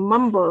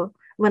remember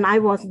when I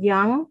was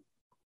young,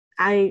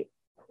 I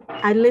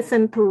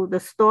listened to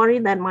the story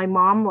that my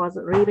mom was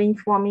reading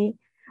for me.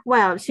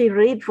 Well, she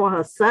read for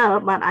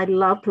herself, but I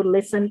love to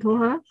listen to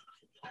her.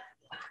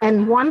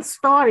 And one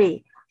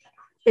story,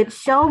 it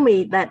showed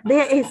me that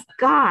there is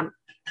God.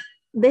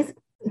 This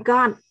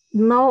God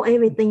know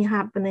everything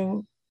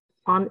happening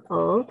on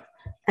earth,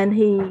 and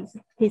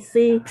he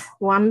see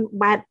one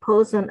bad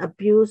person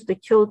abuse the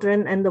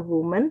children and the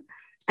woman,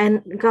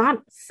 and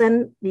God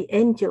sent the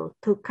angel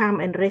to come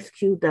and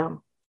rescue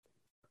them.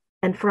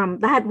 And from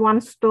that one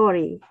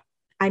story,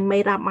 I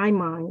made up my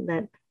mind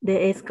that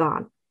there is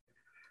God.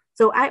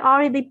 So I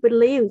already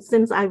believed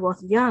since I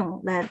was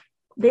young that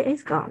there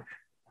is God.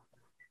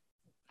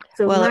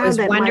 So well, it was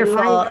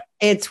wonderful.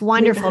 It's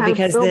wonderful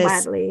because so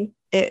badly.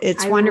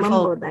 It's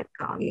wonderful.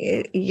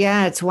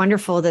 Yeah, it's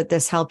wonderful that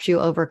this helped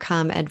you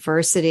overcome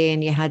adversity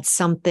and you had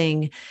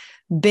something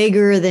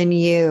bigger than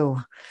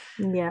you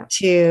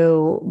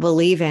to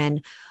believe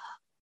in.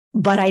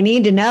 but I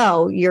need to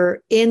know,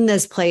 you're in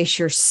this place,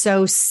 you're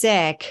so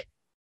sick.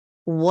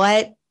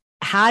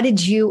 How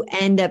did you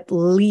end up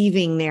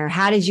leaving there?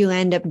 How did you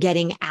end up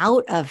getting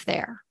out of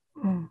there?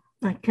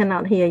 I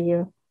cannot hear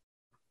you.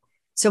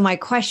 So my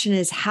question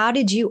is, how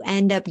did you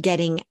end up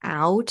getting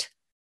out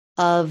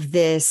of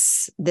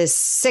this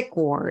sick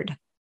ward?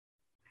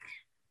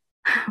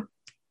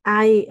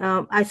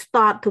 I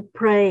start to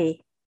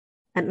pray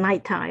at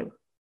nighttime.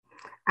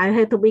 I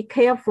had to be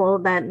careful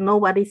that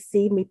nobody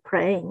see me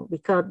praying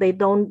because they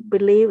don't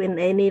believe in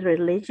any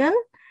religion.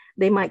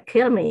 They might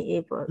kill me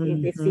if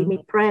they see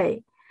me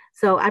pray.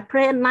 So I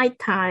pray at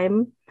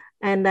nighttime,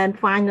 and then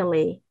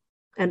finally,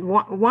 and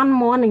one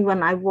morning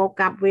when I woke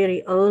up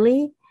very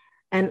early,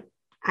 and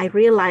I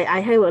realized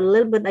I have a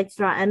little bit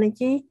extra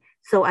energy,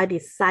 so I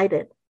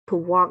decided to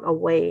walk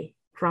away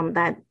from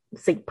that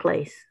sick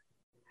place.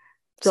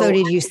 So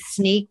did you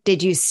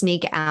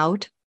sneak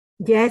out?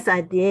 Yes,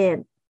 I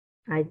did.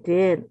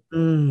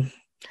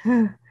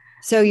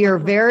 So you're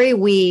very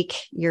weak,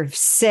 you're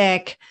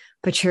sick,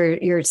 but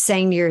you're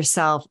saying to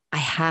yourself, I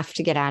have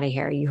to get out of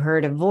here. You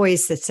heard a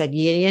voice that said,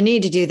 you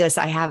need to do this.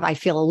 I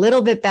feel a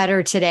little bit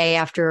better today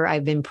after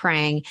I've been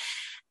praying.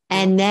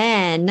 And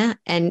then,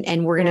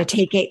 and we're going to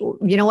take it.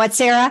 You know what,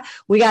 Sara?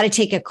 We got to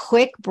take a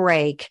quick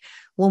break.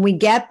 When we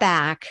get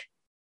back,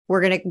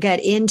 we're going to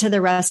get into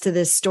the rest of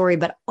this story,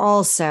 but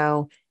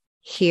also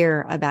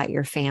hear about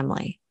your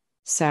family.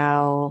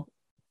 So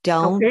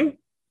don't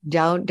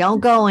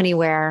go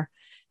anywhere.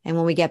 And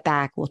when we get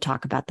back, we'll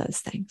talk about those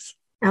things.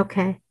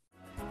 Okay.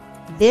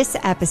 This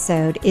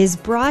episode is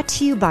brought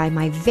to you by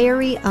my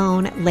very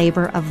own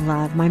labor of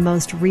love, my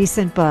most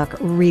recent book,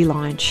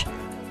 Relaunch.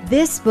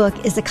 This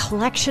book is a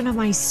collection of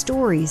my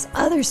stories,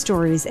 other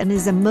stories, and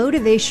is a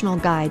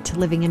motivational guide to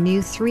living a new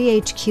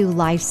 3HQ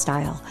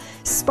lifestyle,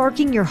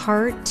 sparking your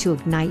heart to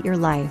ignite your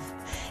life.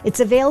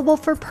 It's available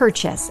for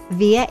purchase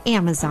via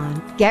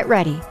Amazon. Get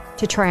ready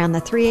to try on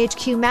the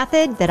 3HQ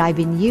method that I've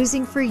been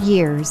using for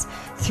years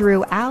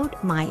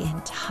throughout my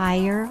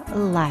entire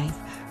life,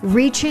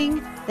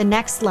 reaching the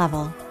next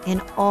level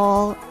in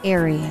all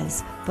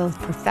areas, both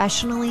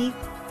professionally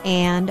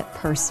and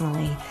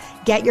personally.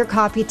 Get your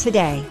copy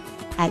today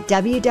at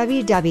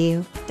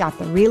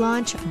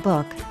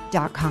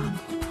www.therelaunchbook.com.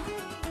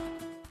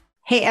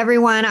 Hey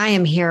everyone, I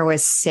am here with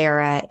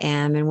Sara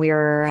M, and we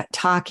are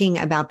talking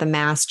about the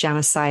mass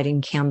genocide in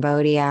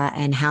Cambodia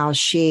and how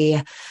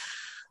she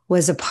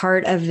was a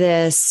part of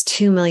this.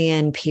 2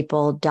 million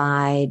people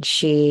died.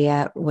 She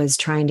was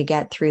trying to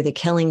get through the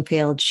killing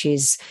field.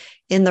 She's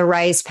in the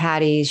rice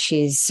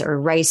paddies, or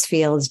rice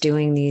fields,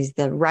 doing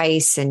the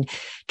rice and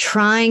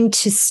trying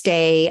to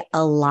stay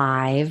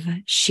alive.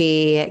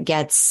 She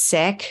gets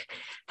sick,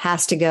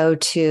 has to go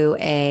to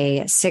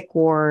a sick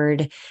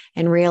ward,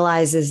 and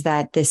realizes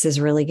that this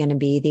is really going to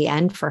be the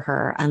end for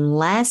her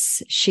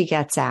unless she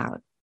gets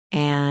out.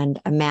 And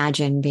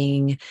imagine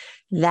being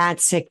that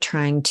sick,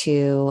 trying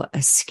to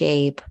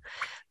escape.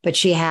 But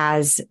she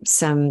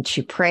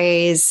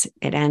prays.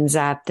 It ends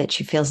up that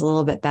she feels a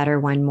little bit better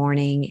one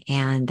morning,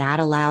 and that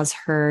allows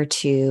her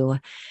to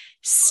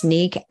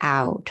sneak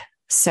out.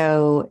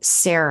 So,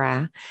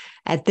 Sara,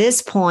 at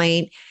this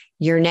point,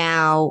 you're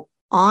now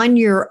on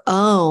your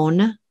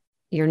own.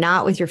 You're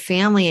not with your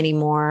family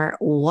anymore.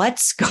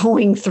 What's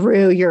going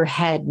through your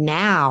head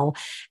now?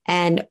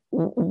 And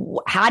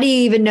how do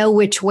you even know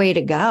which way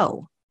to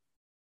go?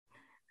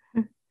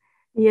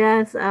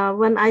 Yes,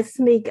 when I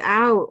sneak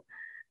out,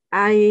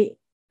 I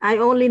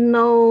only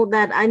know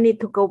that I need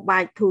to go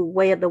back to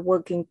where the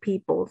working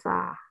peoples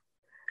are.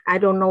 I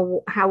don't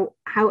know how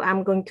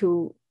I'm going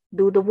to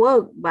do the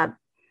work, but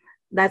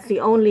that's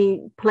the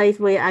only place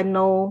where I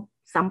know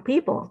some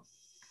people.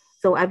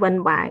 So I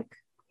went back.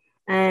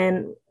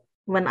 And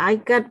when I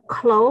got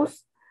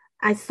close,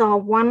 I saw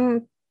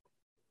one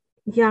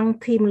young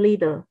team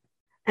leader,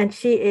 and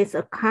she is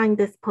a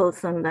kindest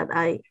person that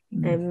I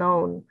have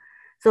known.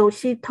 So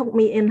she took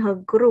me in her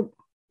group,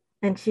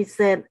 and she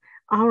said,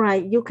 all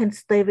right, you can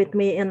stay with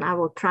me and I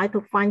will try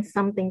to find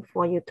something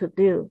for you to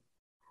do.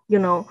 You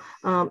know,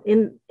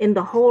 in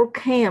the whole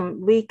camp,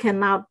 we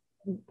cannot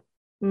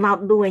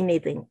not do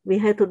anything. We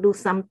have to do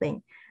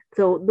something.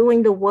 So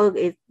doing the work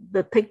is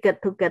the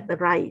ticket to get the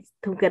rice,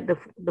 to get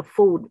the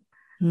food.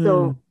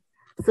 So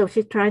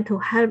she's trying to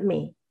help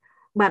me.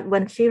 But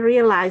when she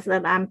realized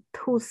that I'm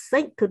too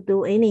sick to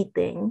do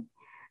anything,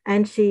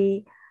 and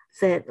she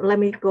said, let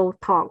me go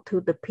talk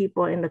to the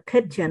people in the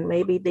kitchen.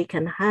 Maybe they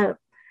can help.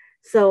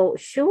 So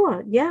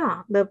sure,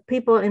 yeah, the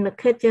people in the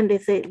kitchen, they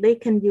say they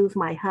can use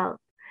my help.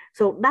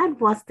 So that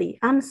was the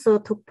answer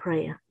to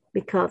prayer,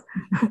 because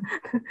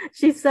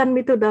she sent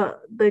me to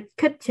the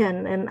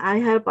kitchen and I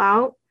help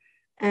out,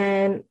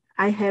 and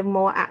I have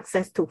more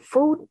access to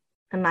food,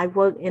 and I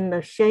work in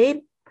the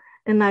shade,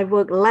 and I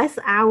work less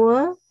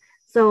hours.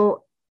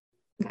 So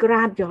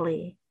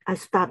gradually I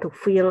start to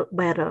feel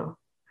better,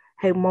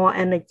 have more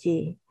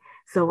energy.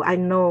 So I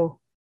know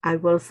I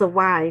will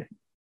survive.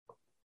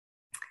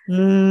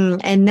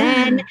 And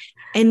then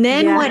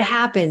yeah. What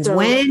happens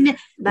when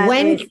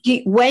that do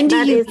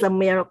you, is a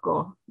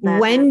miracle.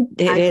 When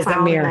it is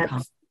a miracle.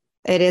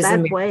 It is That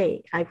amazing.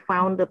 way, I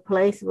found a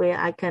place where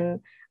I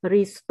can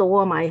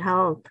restore my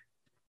health.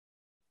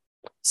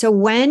 So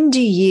when were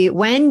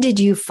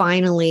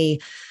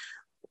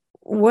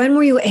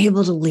you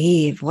able to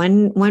leave?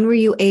 When were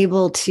you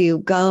able to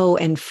go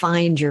and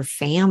find your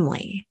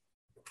family?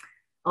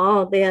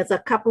 Oh, there's a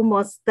couple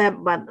more steps,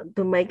 but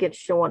to make it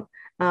short,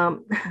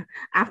 um,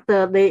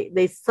 after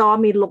they saw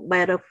me look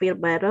better, feel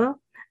better,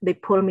 they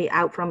pull me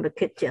out from the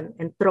kitchen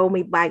and throw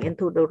me back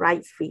into the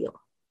rice field.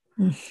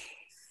 Mm.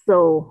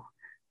 So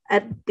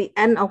at the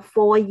end of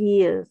 4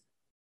 years,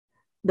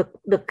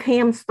 the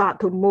camp start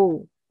to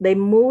move. They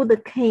move the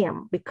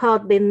camp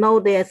because they know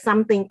there's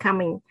something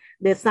coming.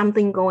 There's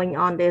something going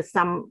on. There's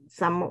some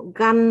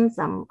guns,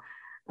 some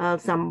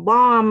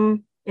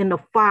bomb in the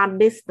far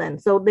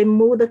distance. So they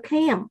move the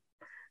camp.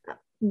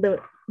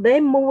 They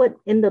move it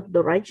in the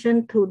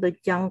direction to the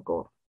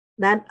jungle.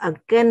 That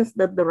against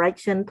the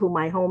direction to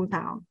my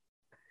hometown.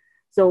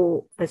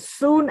 So as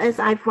soon as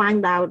I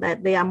find out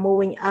that they are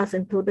moving us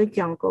into the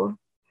jungle,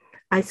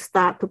 I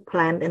start to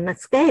plan an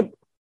escape.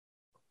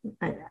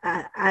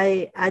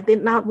 I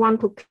did not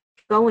want to keep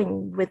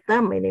going with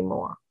them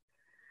anymore.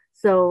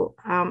 So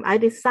I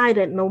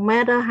decided no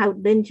matter how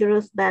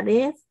dangerous that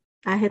is,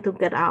 I had to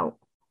get out.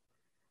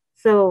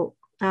 So,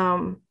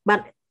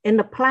 but in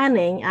the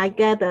planning, I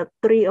gathered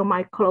 3 of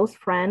my close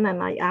friends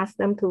and I asked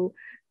them to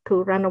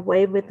run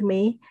away with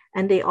me.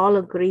 And they all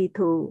agreed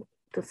to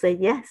say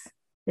yes.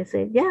 They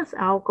said, yes,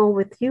 I'll go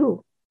with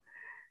you.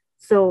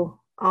 So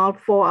all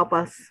 4 of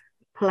us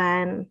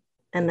planned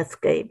an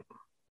escape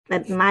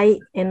at night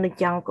in the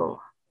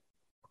jungle.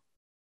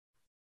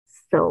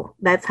 So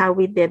that's how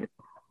we did.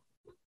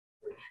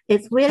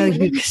 It's So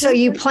really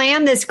you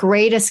plan this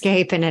great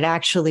escape and it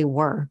actually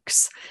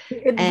works.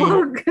 it And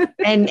worked.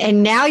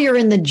 and now you're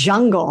in the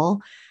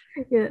jungle.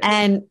 Yeah.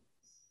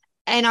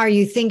 And are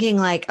you thinking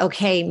like,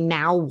 okay,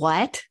 now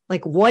what?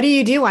 Like, what do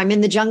you do? I'm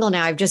in the jungle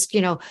now. I've just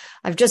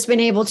been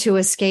able to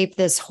escape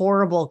this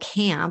horrible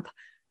camp.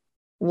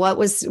 What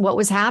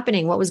was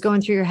happening? What was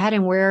going through your head,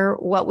 and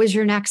what was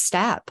your next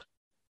step?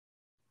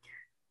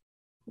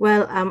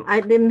 Well,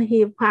 I didn't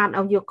hear part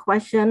of your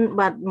question,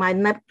 but my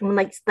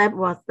next step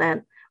was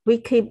that we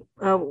keep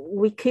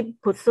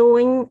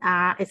pursuing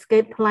our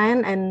escape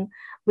plan, and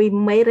we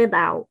made it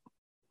out.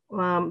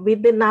 We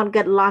did not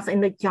get lost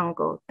in the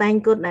jungle.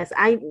 Thank goodness.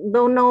 I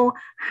don't know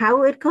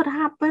how it could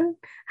happen.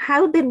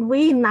 How did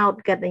we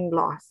not getting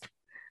lost?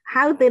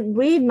 How did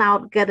we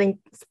not getting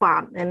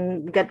spotted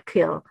and get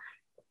killed?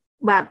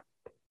 But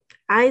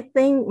I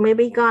think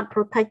maybe God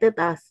protected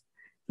us.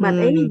 But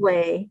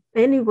anyway,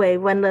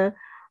 when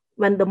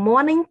the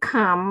morning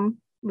come,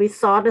 we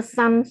saw the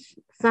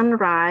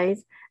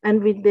sunrise,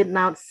 and we did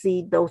not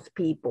see those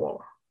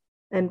people.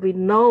 And we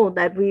know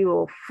that we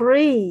were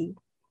free.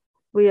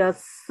 We are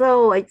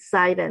so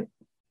excited.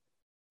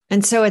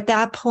 And so at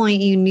that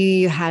point, you knew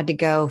you had to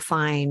go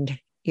find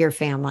your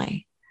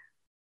family.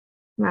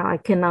 Now I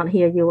cannot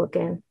hear you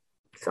again.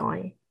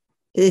 Sorry.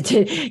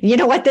 You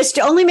know what? This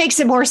only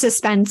makes it more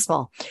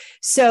suspenseful.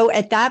 So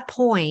at that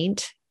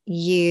point,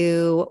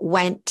 you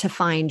went to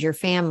find your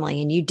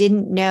family and you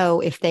didn't know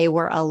if they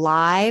were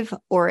alive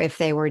or if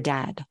they were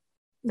dead.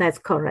 That's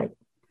correct.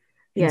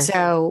 Yes. And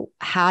so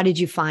how did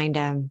you find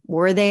them?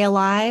 Were they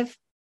alive?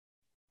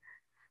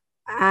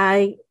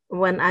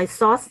 When I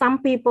saw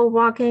some people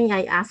walking,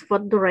 I asked for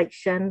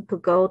direction to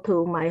go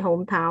to my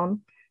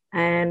hometown,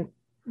 and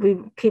we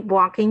keep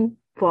walking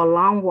for a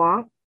long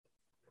walk,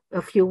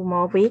 a few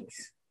more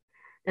weeks.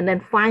 And then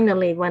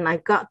finally, when I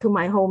got to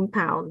my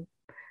hometown,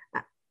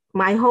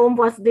 my home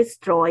was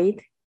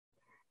destroyed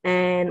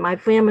and my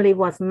family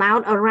was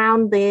not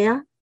around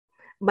there,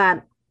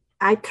 but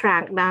I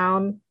tracked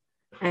down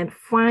and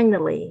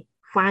finally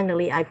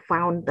I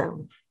found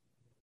them,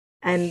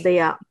 and they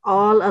are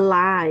all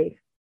alive.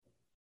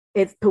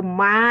 It's to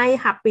my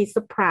happy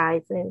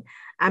surprise, and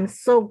I'm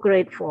so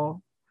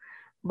grateful.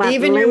 But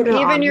even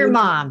your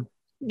mom.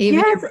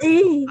 Yes,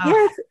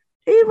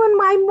 even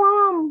my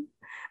mom.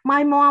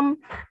 My mom,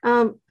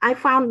 I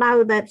found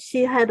out that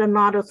she had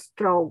another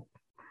stroke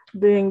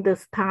during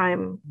this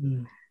time.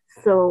 Mm.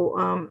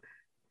 So,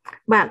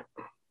 but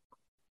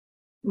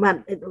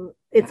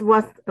it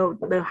was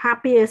the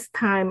happiest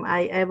time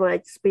I ever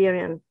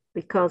experienced,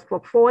 because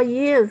for 4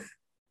 years,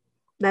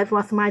 that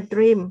was my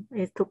dream,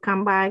 is to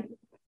come back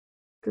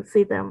to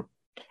see them.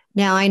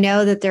 Now, I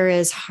know that there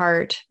is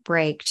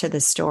heartbreak to the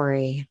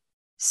story.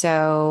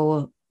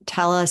 So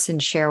tell us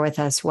and share with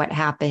us what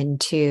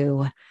happened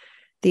to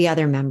the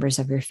other members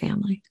of your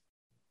family.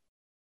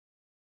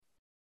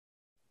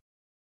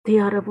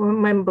 The other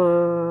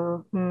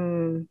member.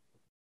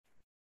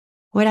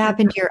 What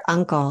happened to your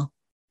uncle?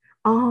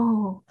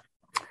 Oh,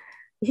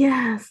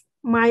 yes,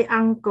 my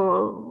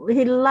uncle.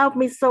 He loved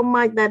me so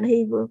much that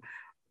he will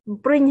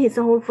bring his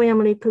whole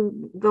family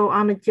to go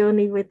on a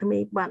journey with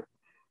me, but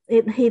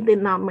he did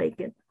not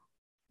make it.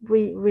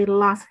 We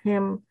lost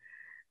him,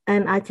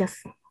 and I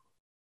just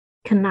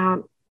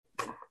cannot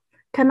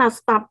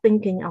stop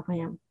thinking of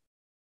him.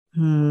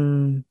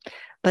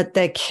 But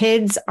the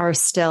kids are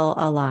still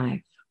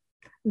alive.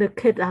 the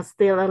kids are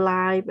still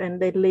alive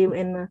and they live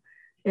in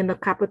the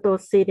capital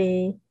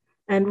city.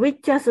 And we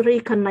just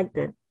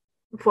reconnected.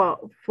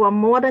 For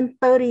more than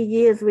 30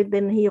 years, we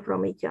didn't hear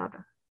from each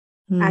other.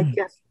 Mm.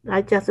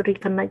 I just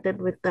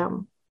reconnected with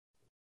them.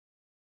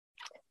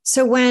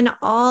 So when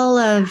all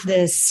of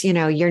this,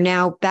 you're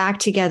now back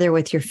together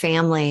with your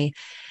family,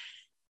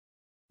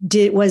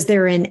 was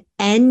there an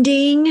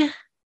ending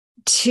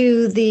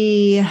to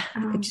to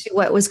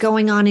what was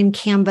going on in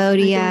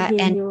Cambodia?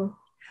 And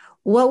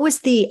what was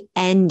the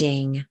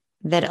ending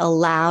that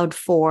allowed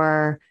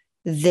for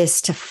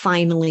this to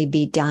finally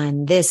be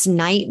done? This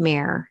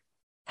nightmare.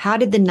 How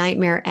did the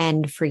nightmare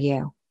end for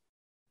you?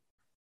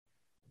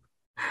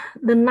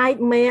 The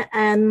nightmare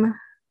end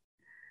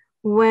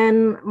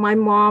when my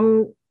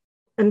mom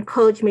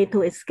encouraged me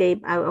to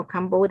escape out of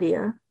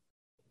Cambodia,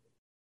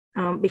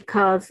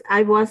 because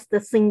I was the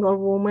single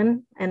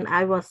woman and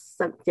I was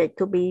subject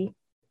to be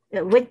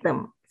a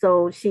victim.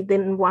 So she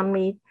didn't want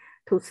me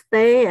to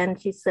stay,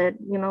 and she said,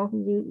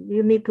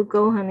 you need to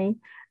go, honey.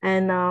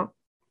 And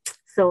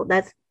so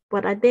that's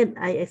what I did.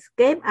 I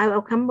escaped out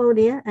of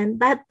Cambodia, and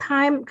that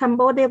time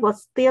Cambodia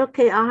was still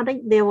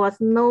chaotic. There was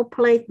no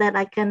place that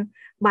I can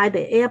buy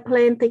the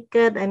airplane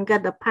ticket and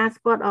get the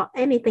passport or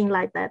anything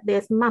like that.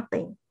 There's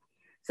nothing.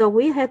 So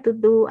we had to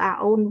do our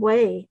own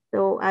way.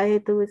 So I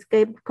had to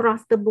escape,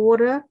 cross the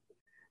border,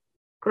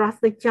 cross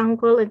the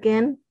jungle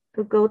again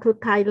to go to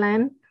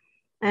Thailand.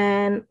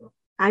 And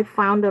I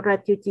found a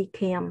refugee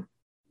camp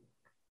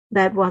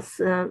that was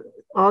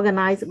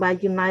organized by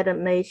United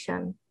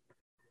Nations.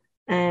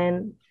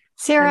 And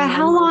Sara,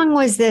 how long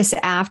was this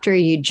after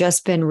you'd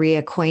just been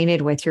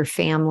reacquainted with your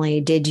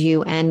family? Did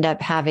you end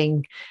up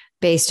having,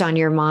 based on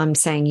your mom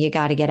saying, you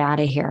got to get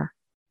out of here?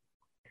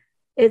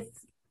 It's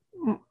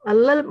a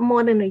little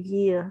more than a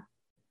year.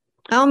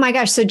 Oh my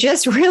gosh. So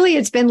just really,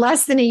 it's been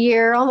less than a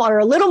year or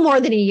a little more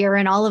than a year.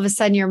 And all of a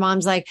sudden your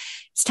mom's like,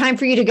 it's time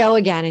for you to go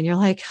again. And you're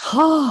like,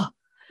 oh.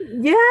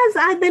 Yes,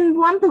 I didn't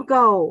want to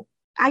go.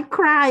 I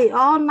cried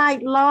all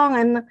night long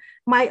and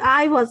my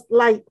eye was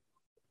like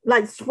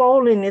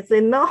swollen. It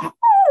said, no.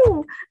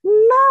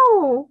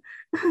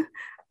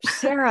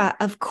 Sara,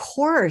 of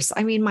course.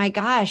 I mean, my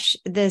gosh,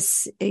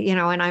 this,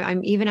 and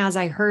I'm even as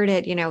I heard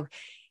it,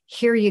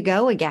 here you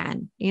go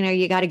again.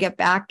 You got to get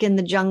back in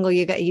the jungle.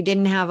 You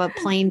didn't have a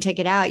plane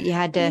ticket out. You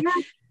had to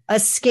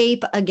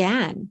escape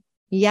again,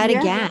 yet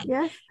again.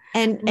 Yes.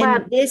 And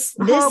this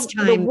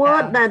time, the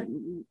word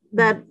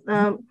that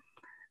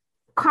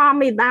calmed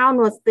me down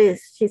was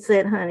this. She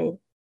said, honey,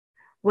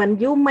 when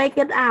you make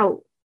it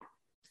out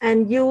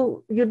and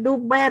you do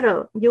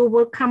better, you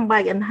will come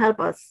back and help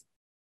us.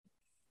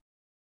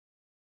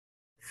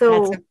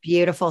 So that's a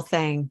beautiful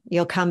thing.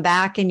 You'll come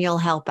back and you'll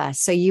help us.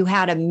 So you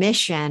had a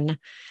mission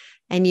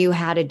and you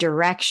had a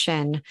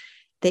direction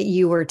that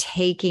you were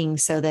taking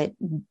so that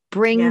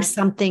bring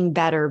something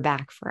better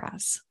back for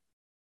us.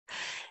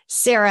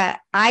 Sara,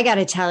 I got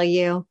to tell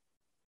you,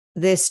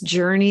 this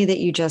journey that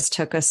you just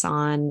took us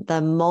on, the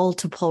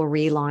multiple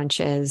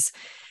relaunches,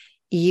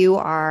 you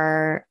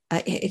are,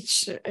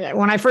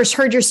 when I first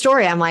heard your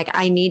story, I'm like,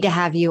 I need to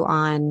have you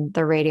on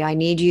the radio. I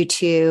need you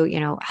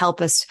to,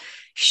 help us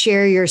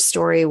share your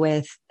story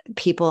with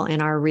people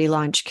in our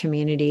relaunch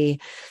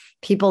community.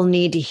 People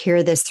need to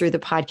hear this through the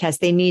podcast.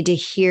 They need to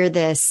hear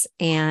this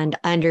and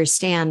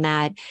understand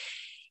that.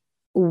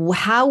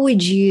 How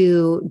would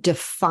you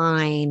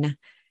define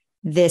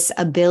this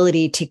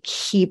ability to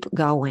keep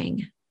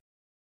going?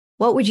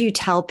 What would you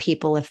tell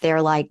people if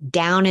they're like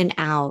down and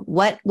out?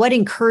 What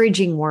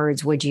encouraging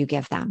words would you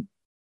give them?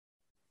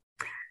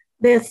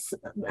 There's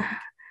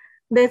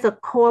a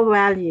core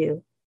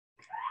value.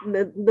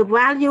 The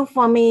value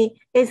for me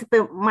is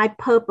my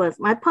purpose.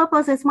 My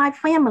purpose is my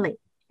family.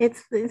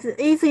 It's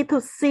easy to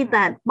see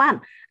that,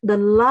 but the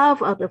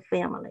love of the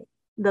family,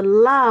 the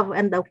love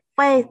and the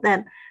faith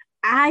that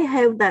I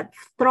have, that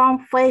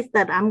strong faith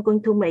that I'm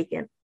going to make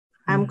it.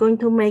 I'm going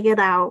to make it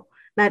out,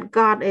 that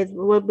God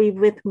will be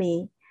with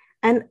me.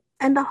 And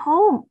the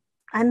hope,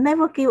 I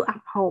never give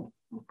up hope.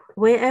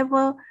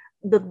 Wherever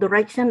the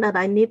direction that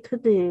I need to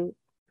do,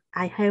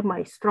 I have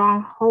my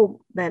strong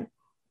hope that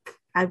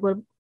I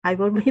will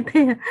be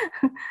there.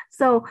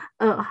 So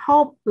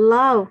hope,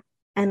 love,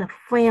 and a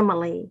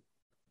family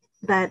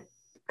that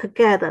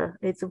together,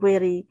 it's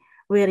very,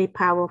 very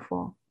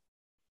powerful.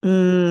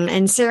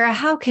 And Sara,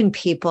 how can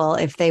people,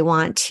 if they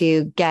want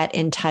to get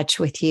in touch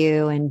with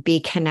you and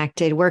be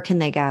connected, where can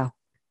they go?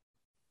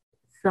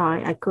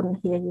 Sorry, I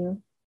couldn't hear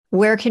you.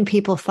 Where can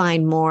people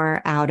find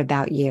more out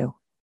about you?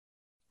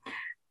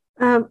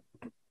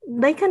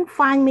 They can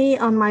find me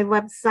on my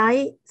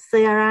website,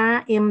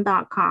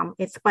 saraim.com.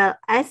 It's spelled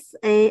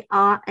SARAIM.com.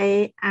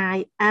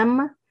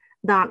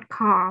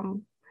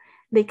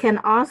 They can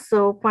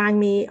also find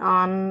me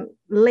on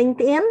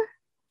LinkedIn,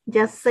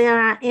 just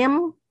Sara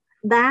M.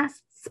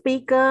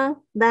 speaker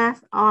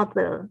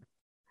author.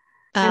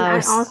 And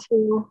I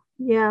also,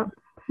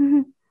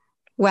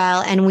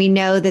 Well, and we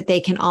know that they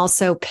can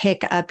also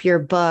pick up your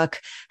book,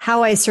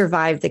 How I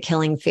Survived the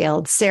Killing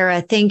Field.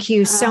 Sara, thank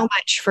you so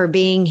much for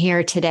being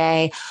here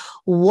today.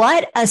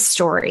 What a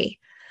story.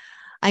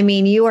 I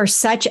mean, you are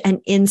such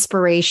an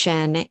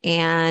inspiration,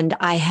 and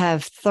I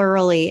have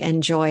thoroughly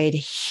enjoyed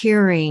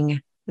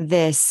hearing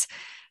this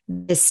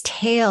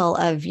tale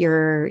of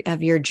your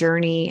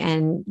journey,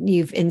 and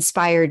you've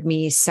inspired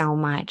me so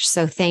much.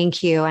 So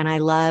thank you. And I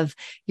love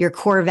your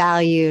core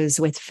values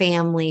with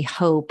family,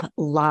 hope,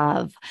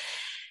 love.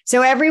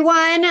 So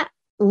everyone,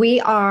 we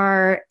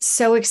are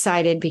so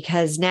excited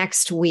because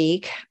next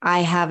week I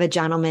have a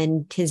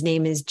gentleman. His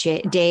name is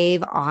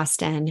Dave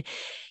Austin.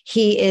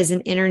 He is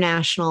an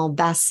international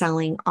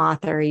best-selling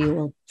author. You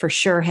will for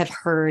sure have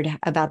heard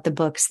about the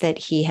books that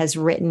he has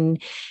written.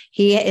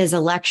 He is a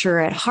lecturer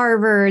at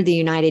Harvard, the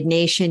United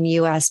Nations,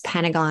 U.S.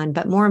 Pentagon,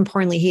 but more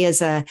importantly, he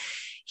is a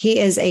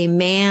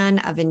man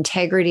of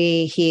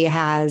integrity. He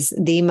has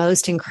the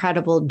most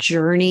incredible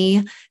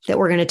journey that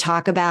we're going to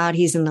talk about.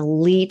 He's an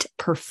elite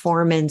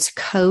performance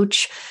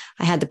coach.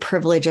 I had the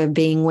privilege of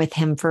being with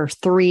him for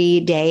 3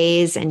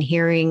 days and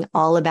hearing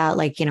all about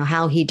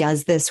how he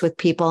does this with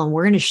people. And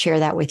we're going to share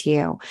that with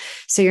you.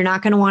 So you're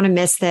not going to want to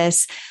miss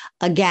this.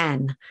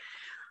 Again,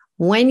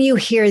 when you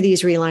hear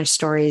these relaunch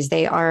stories,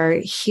 they are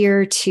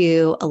here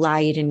to allow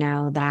you to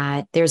know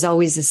that there's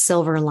always a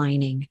silver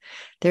lining.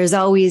 There's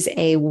always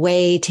a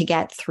way to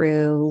get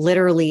through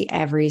literally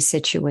every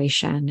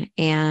situation,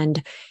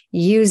 and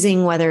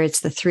using, whether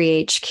it's the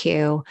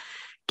 3HQ,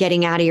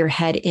 getting out of your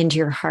head into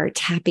your heart,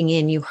 tapping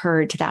in, you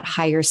heard, to that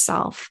higher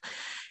self.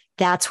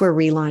 That's where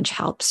relaunch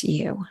helps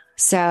you.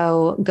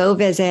 So go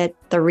visit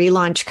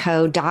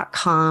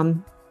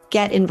therelaunchco.com,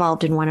 get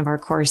involved in one of our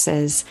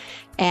courses,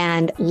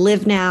 and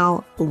live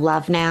now,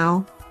 love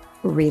now,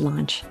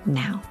 relaunch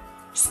now.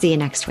 See you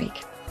next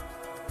week.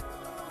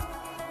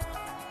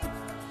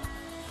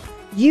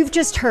 You've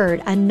just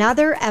heard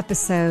another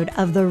episode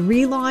of the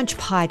Relaunch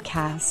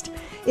Podcast.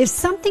 If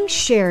something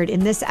shared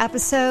in this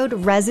episode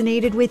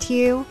resonated with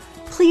you,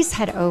 please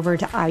head over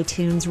to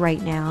iTunes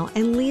right now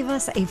and leave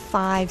us a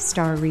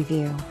 5-star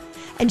review.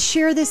 And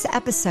share this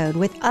episode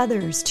with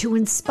others to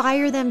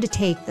inspire them to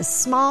take the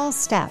small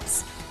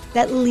steps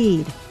that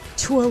lead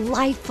to a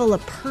life full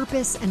of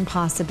purpose and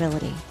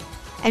possibility.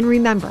 And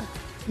remember,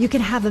 you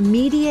can have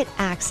immediate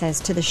access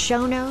to the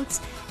show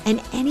notes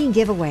and any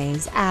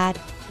giveaways at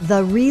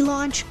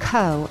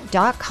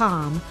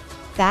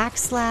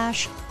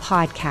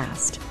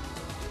therelaunchco.com/podcast.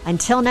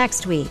 Until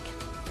next week,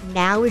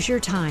 now is your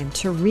time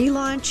to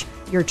relaunch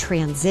your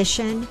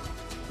transition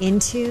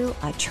into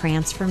a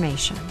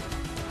transformation.